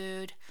our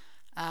food.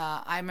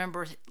 I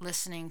remember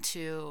listening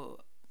to,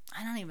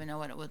 I don't even know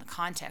what the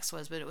context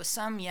was, but it was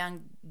some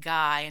young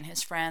guy and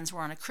his friends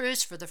were on a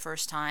cruise for the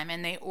first time,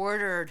 and they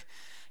ordered,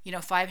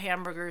 5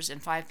 hamburgers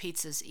and 5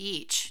 pizzas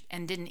each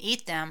and didn't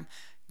eat them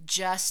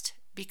just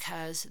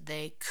because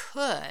they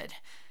could.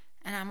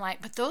 And I'm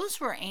like, but those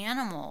were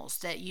animals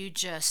that you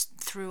just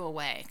threw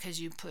away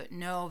because you put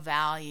no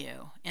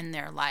value in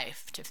their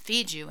life to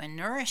feed you and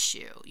nourish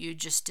you. You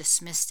just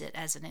dismissed it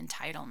as an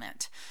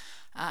entitlement.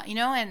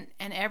 And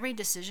every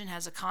decision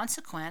has a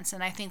consequence.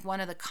 And I think one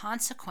of the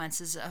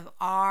consequences of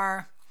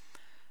our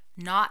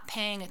not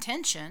paying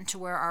attention to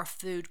where our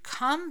food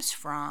comes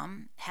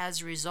from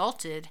has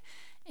resulted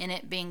in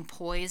it being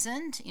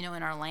poisoned, in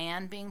our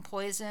land being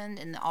poisoned,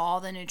 and all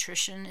the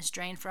nutrition is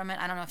drained from it.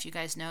 I don't know if you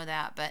guys know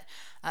that, but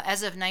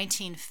as of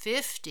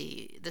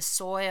 1950, the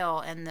soil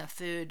and the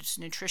food's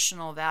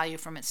nutritional value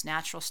from its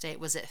natural state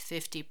was at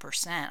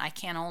 50%. I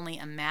can only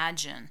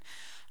imagine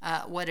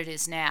what it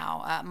is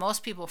now.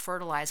 Most people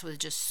fertilize with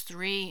just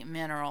 3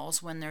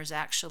 minerals when there's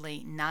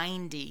actually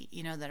 90,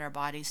 that our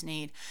bodies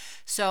need.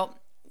 So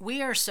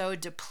we are so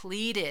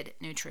depleted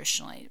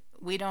nutritionally.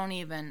 We don't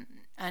even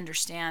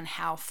understand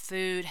how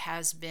food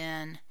has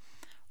been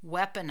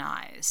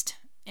weaponized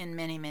in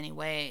many, many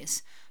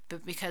ways,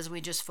 but because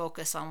we just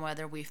focus on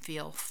whether we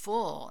feel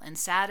full and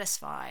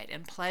satisfied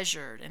and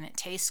pleasured and it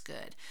tastes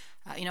good.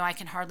 I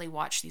can hardly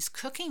watch these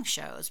cooking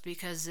shows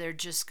because they're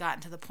just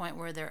gotten to the point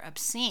where they're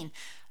obscene.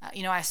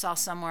 I saw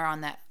somewhere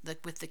on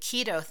with the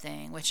keto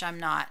thing, which I'm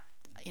not,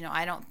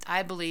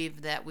 I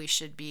believe that we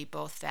should be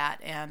both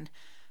fat and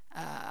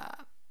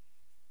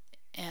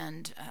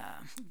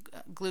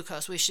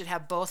glucose. We should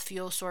have both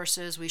fuel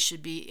sources. We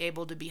should be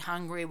able to be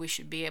hungry. We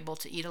should be able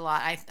to eat a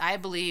lot. I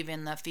believe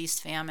in the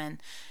feast famine.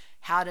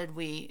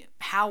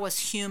 How was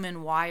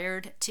human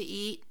wired to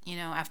eat?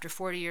 After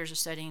 40 years of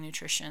studying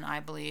nutrition, I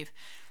believe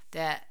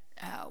that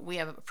we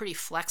have a pretty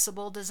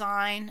flexible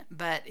design,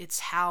 but it's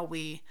how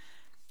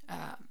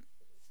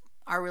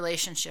our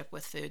relationship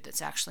with food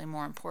that's actually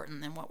more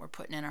important than what we're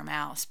putting in our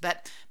mouths.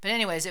 But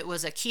anyways, it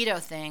was a keto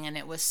thing, and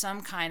it was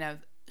some kind of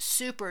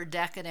super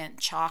decadent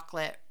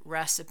chocolate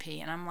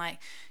recipe. And I'm like,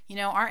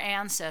 our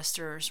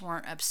ancestors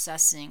weren't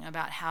obsessing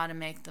about how to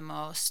make the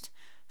most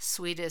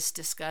sweetest,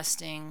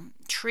 disgusting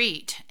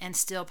treat and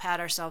still pat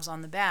ourselves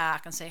on the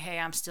back and say, hey,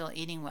 I'm still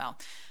eating well.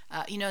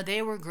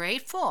 They were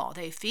grateful.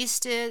 They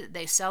feasted,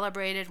 they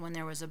celebrated when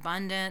there was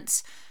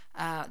abundance,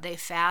 they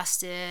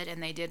fasted,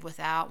 and they did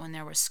without when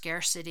there was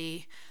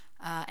scarcity.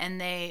 And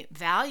they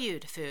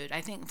valued food.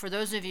 I think for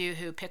those of you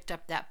who picked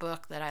up that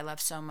book that I love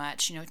so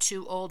much,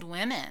 2 Old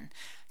Women,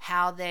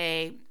 how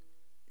they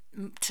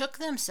took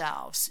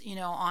themselves,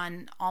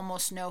 on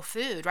almost no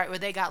food, right? Where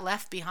they got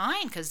left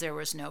behind because there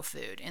was no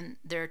food and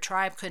their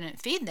tribe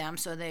couldn't feed them.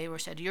 So they were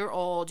said, you're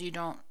old, you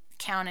don't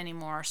count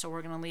anymore, so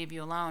we're going to leave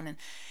you alone.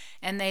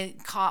 And they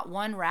caught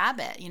one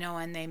rabbit,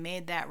 and they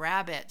made that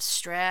rabbit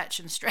stretch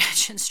and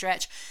stretch and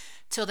stretch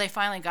till they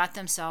finally got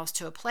themselves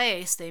to a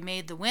place. They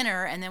made the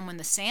winner, and then when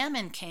the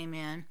salmon came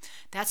in,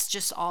 that's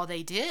just all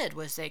they did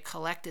was they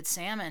collected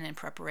salmon in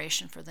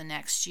preparation for the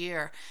next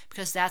year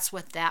because that's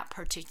what that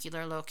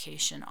particular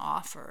location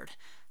offered.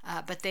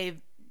 But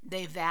they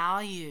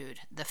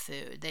valued the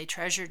food. They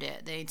treasured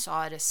it. They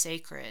saw it as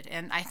sacred.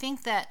 And I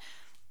think that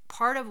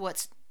part of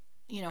what's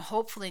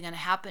hopefully going to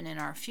happen in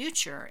our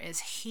future is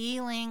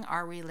healing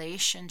our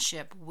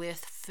relationship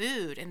with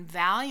food and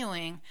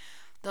valuing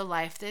the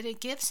life that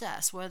it gives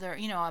us. Whether,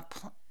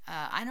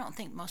 I don't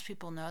think most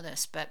people know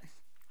this, but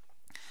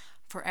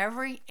for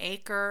every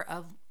acre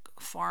of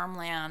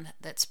farmland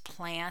that's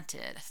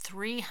planted,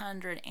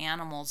 300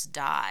 animals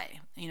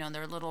die.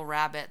 They're little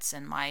rabbits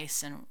and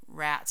mice and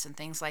rats and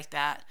things like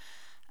that.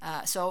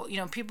 So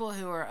people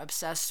who are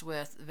obsessed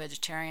with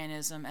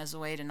vegetarianism as a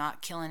way to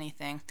not kill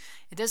anything,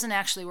 it doesn't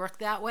actually work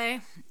that way.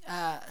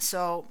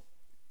 So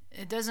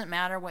it doesn't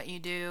matter what you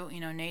do.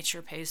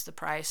 Nature pays the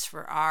price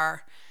for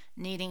our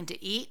needing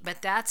to eat,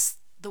 but that's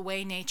the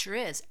way nature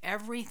is.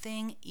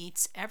 Everything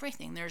eats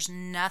everything. There's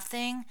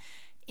nothing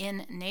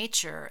in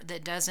nature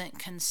that doesn't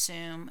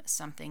consume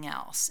something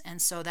else.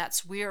 And so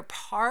we're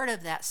part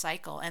of that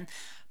cycle. And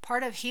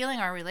part of healing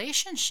our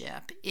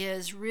relationship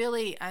is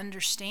really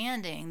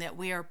understanding that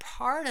we are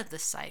part of the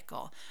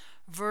cycle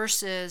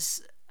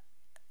versus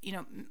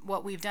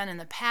what we've done in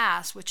the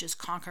past, which is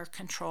conquer,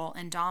 control,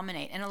 and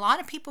dominate. And a lot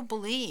of people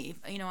believe,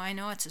 I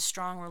know it's a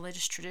strong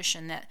religious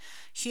tradition, that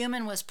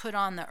human was put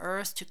on the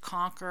earth to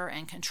conquer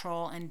and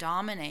control and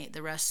dominate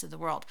the rest of the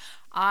world.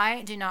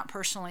 I do not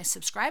personally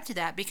subscribe to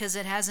that because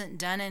it hasn't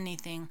done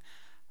anything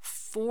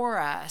for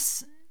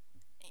us.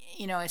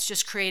 It's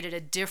just created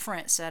a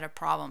different set of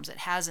problems. It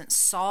hasn't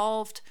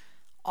solved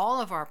all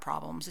of our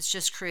problems. It's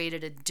just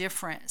created a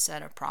different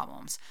set of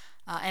problems.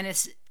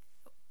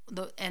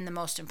 And the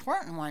most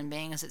important one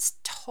being is it's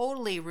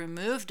totally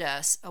removed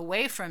us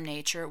away from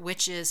nature,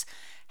 which is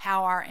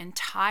how our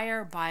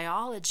entire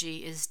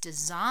biology is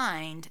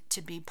designed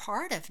to be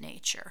part of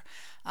nature.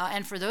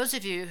 And for those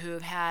of you who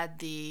have had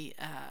the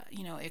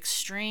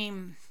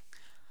extreme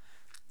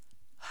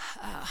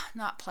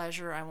not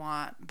pleasure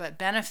but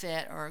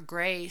benefit or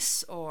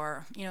grace,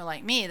 or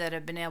like me, that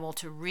have been able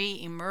to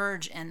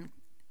re-emerge and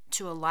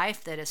to a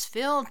life that is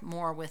filled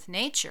more with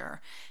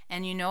nature,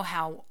 and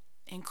how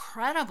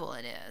incredible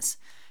it is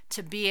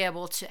to be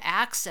able to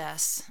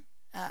access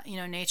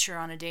nature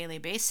on a daily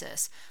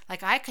basis.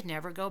 Like, I could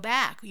never go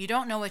back. You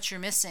don't know what you're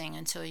missing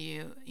until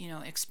you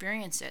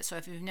experience it. So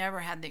if you've never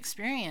had the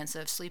experience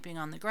of sleeping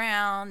on the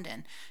ground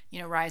and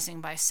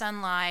rising by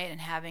sunlight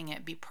and having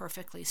it be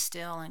perfectly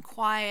still and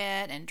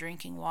quiet and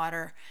drinking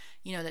water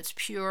that's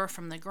pure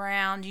from the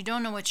ground, you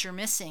don't know what you're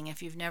missing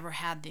if you've never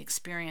had the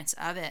experience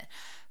of it.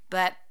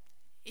 But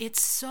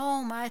it's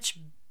so much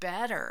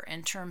better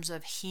in terms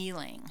of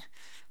healing.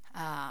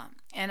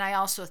 And I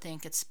also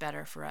think it's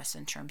better for us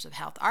in terms of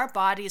health. Our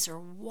bodies are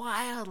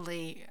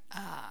wildly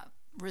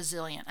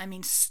resilient. I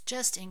mean,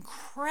 just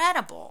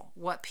incredible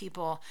what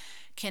people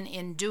can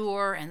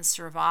endure and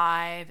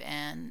survive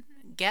and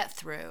get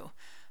through.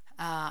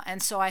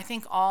 And so I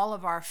think all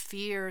of our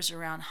fears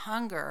around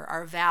hunger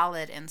are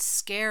valid and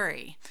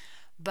scary.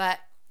 But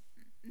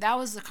that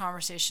was the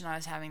conversation I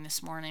was having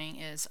this morning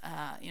is,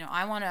 I've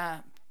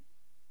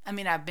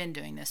been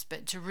doing this,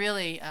 but to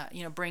really,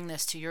 bring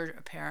this to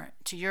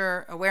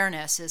your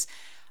awareness is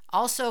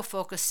also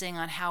focusing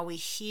on how we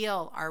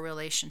heal our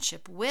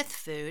relationship with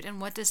food, and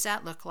what does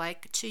that look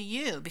like to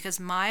you? Because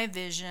my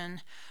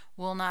vision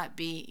will not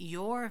be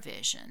your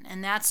vision,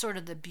 and that's sort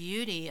of the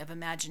beauty of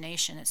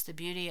imagination. It's the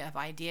beauty of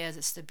ideas.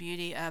 It's the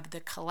beauty of the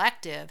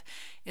collective.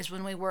 Is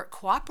when we work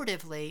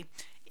cooperatively,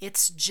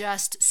 it's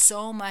just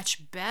so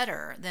much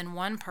better than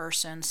one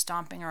person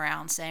stomping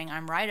around saying,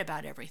 "I'm right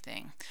about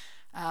everything."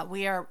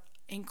 We are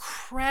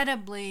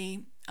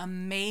incredibly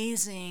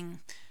amazing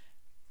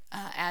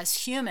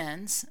as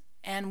humans,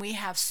 and we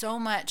have so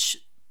much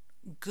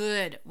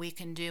good we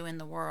can do in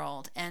the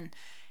world.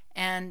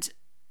 And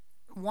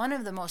one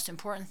of the most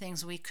important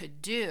things we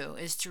could do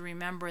is to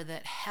remember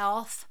that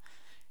health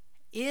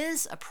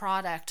is a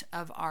product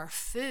of our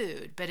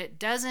food, but it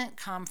doesn't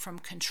come from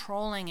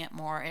controlling it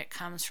more. It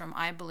comes from,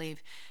 I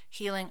believe,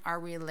 healing our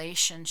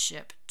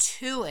relationship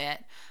to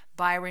it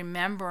by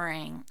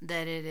remembering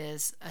that it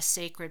is a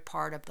sacred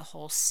part of the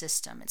whole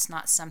system. It's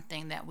not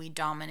something that we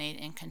dominate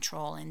and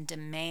control and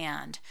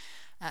demand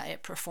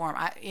it perform.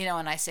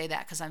 And I say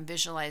that because I'm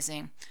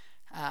visualizing.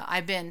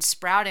 I've been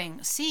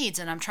sprouting seeds,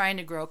 and I'm trying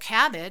to grow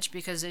cabbage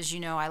because, as you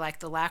know, I like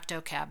the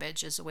lacto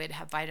cabbage as a way to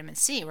have vitamin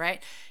C,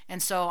 right?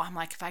 And so I'm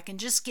like, if I can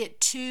just get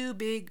 2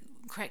 big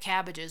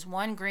cabbages,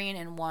 one green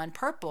and one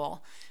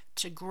purple,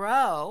 to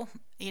grow,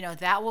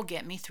 that will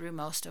get me through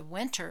most of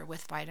winter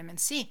with vitamin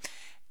C.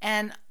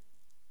 And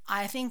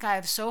I think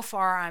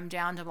I'm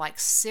down to like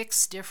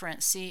 6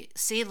 different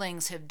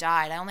seedlings have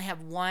died. I only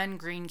have one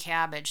green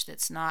cabbage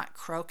that's not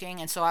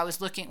croaking. And so I was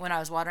looking, when I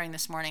was watering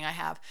this morning, I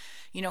have,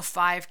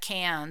 5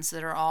 cans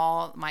that are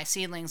all, my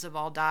seedlings have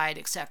all died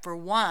except for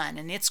one.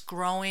 And it's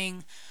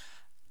growing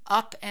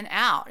up and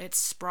out. It's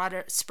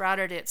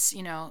sprouted its,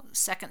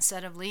 second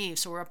set of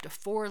leaves. So we're up to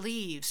 4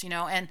 leaves,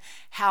 and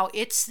how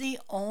it's the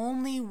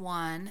only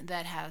one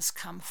that has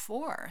come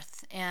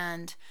forth.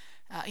 And,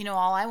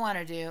 all I want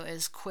to do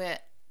is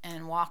quit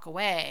and walk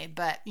away.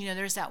 But,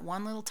 there's that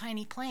one little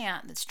tiny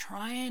plant that's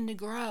trying to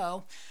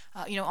grow.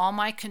 All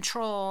my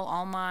control,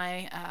 all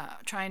my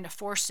trying to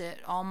force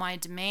it, all my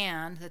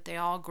demand that they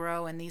all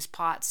grow in these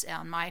pots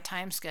on my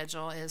time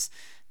schedule is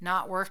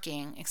not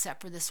working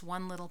except for this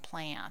one little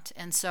plant.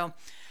 And so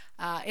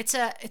it's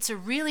a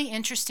really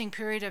interesting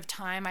period of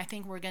time. I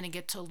think we're going to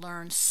get to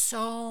learn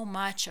so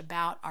much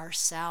about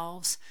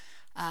ourselves.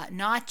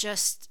 Not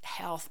just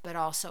health, but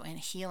also in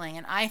healing.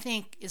 And I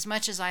think, as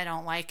much as I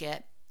don't like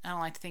it, I don't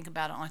like to think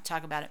about it, I don't like to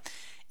talk about it,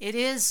 it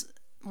is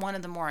one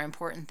of the more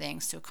important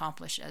things to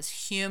accomplish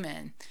as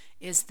human,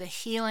 is the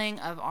healing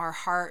of our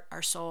heart,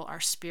 our soul,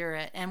 our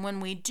spirit. And when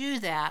we do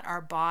that,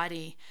 our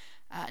body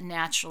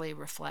naturally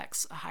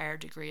reflects a higher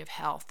degree of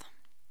health.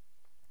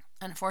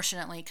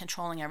 Unfortunately,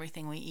 controlling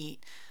everything we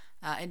eat,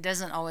 it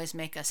doesn't always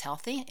make us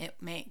healthy.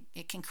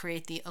 It can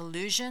create the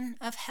illusion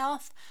of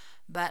health,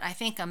 But I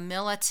think a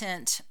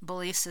militant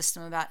belief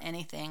system about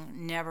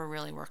anything never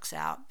really works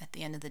out at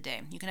the end of the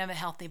day. You can have a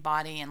healthy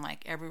body and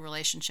like every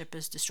relationship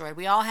is destroyed.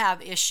 We all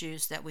have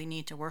issues that we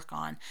need to work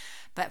on.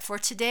 But for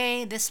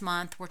today, this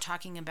month, we're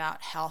talking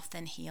about health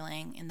and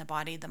healing in the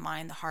body, the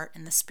mind, the heart,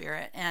 and the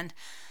spirit. And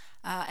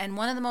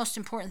one of the most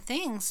important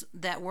things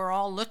that we're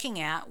all looking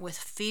at with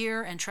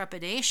fear and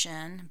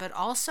trepidation, but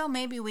also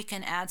maybe we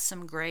can add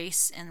some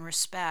grace and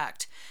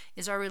respect,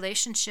 is our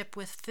relationship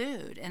with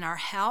food and our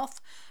health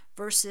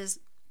versus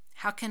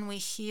how can we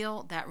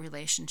heal that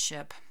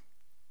relationship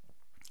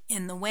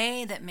in the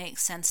way that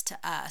makes sense to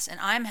us. And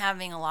I'm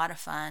having a lot of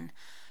fun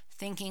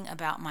thinking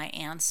about my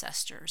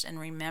ancestors and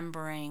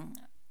remembering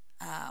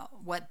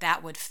what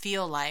that would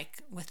feel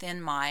like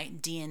within my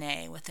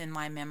DNA, within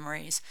my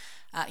memories.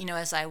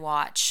 As I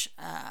watch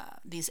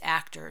these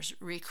actors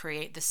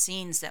recreate the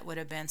scenes that would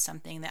have been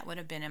something that would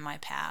have been in my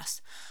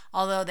past.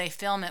 Although they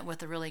film it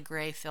with a really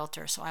gray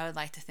filter, so I would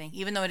like to think,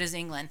 even though it is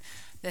England,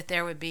 that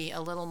there would be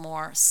a little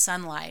more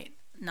sunlight,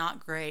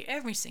 not gray,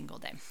 every single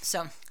day.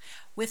 So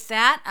with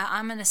that,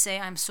 I'm going to say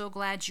I'm so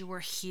glad you were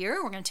here.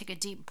 We're going to take a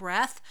deep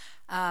breath.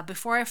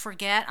 Before I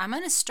forget, I'm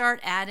going to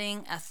start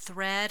adding a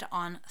thread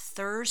on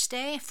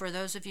Thursday for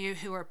those of you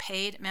who are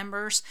paid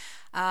members.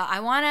 I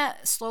want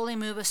to slowly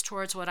move us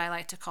towards what I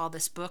like to call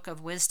this book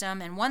of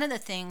wisdom. And one of the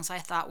things I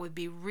thought would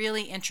be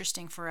really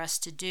interesting for us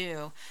to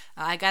do,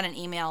 I got an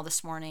email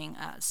this morning,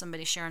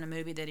 somebody sharing a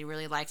movie that he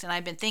really liked, and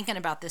I've been thinking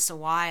about this a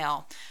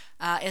while,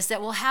 is that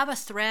we'll have a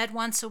thread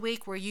once a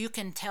week where you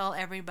can tell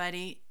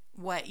everybody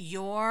what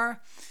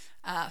your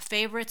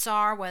favorites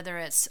are, whether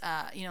it's,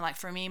 like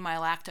for me, my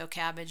lacto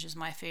cabbage is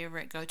my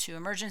favorite go-to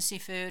emergency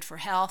food for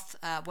health,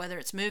 whether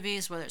it's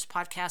movies, whether it's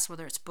podcasts,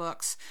 whether it's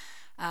books.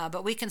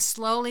 But we can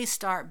slowly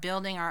start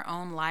building our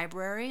own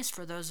libraries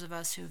for those of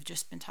us who've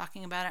just been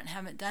talking about it and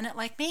haven't done it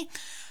like me.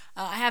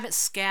 I have it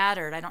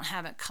scattered. I don't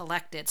have it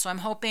collected. So I'm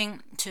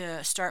hoping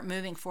to start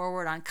moving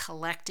forward on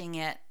collecting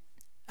it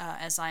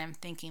as I am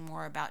thinking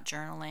more about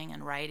journaling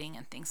and writing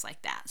and things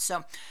like that.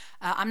 So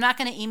I'm not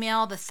going to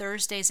email the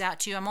Thursdays out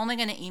to you. I'm only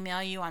going to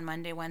email you on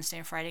Monday, Wednesday,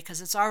 and Friday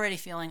because it's already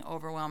feeling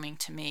overwhelming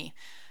to me.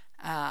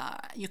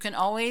 You can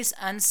always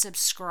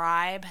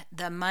unsubscribe.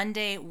 The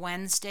Monday,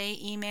 Wednesday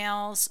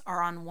emails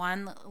are on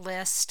one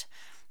list.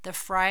 The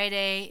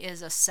Friday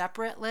is a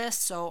separate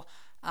list. So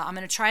I'm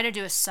going to try to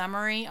do a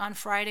summary on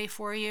Friday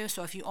for you.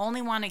 So if you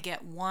only want to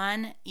get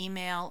one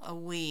email a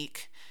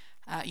week,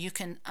 you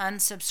can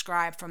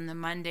unsubscribe from the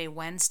Monday,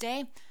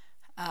 Wednesday,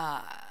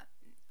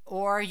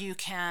 or you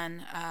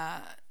can,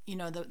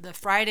 the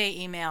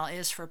Friday email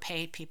is for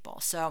paid people.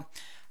 So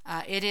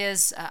it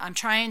is, I'm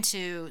trying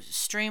to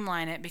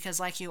streamline it because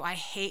like you, I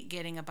hate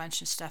getting a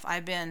bunch of stuff.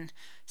 I've been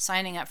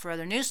signing up for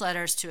other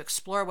newsletters to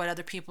explore what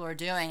other people are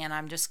doing, and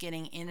I'm just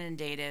getting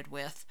inundated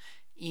with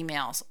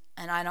emails,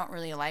 and I don't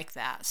really like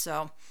that.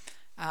 So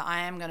I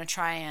am going to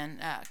try and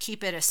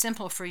keep it as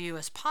simple for you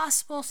as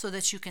possible so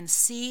that you can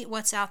see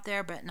what's out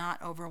there but not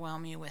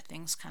overwhelm you with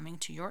things coming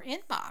to your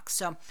inbox.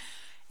 So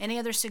any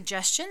other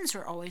suggestions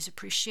are always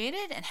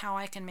appreciated, and how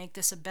I can make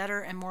this a better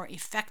and more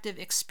effective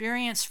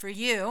experience for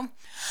you.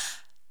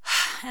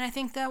 And I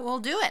think that will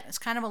do it. It's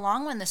kind of a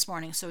long one this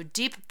morning. So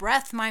deep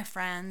breath, my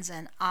friends,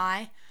 and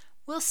I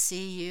will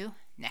see you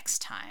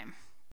next time.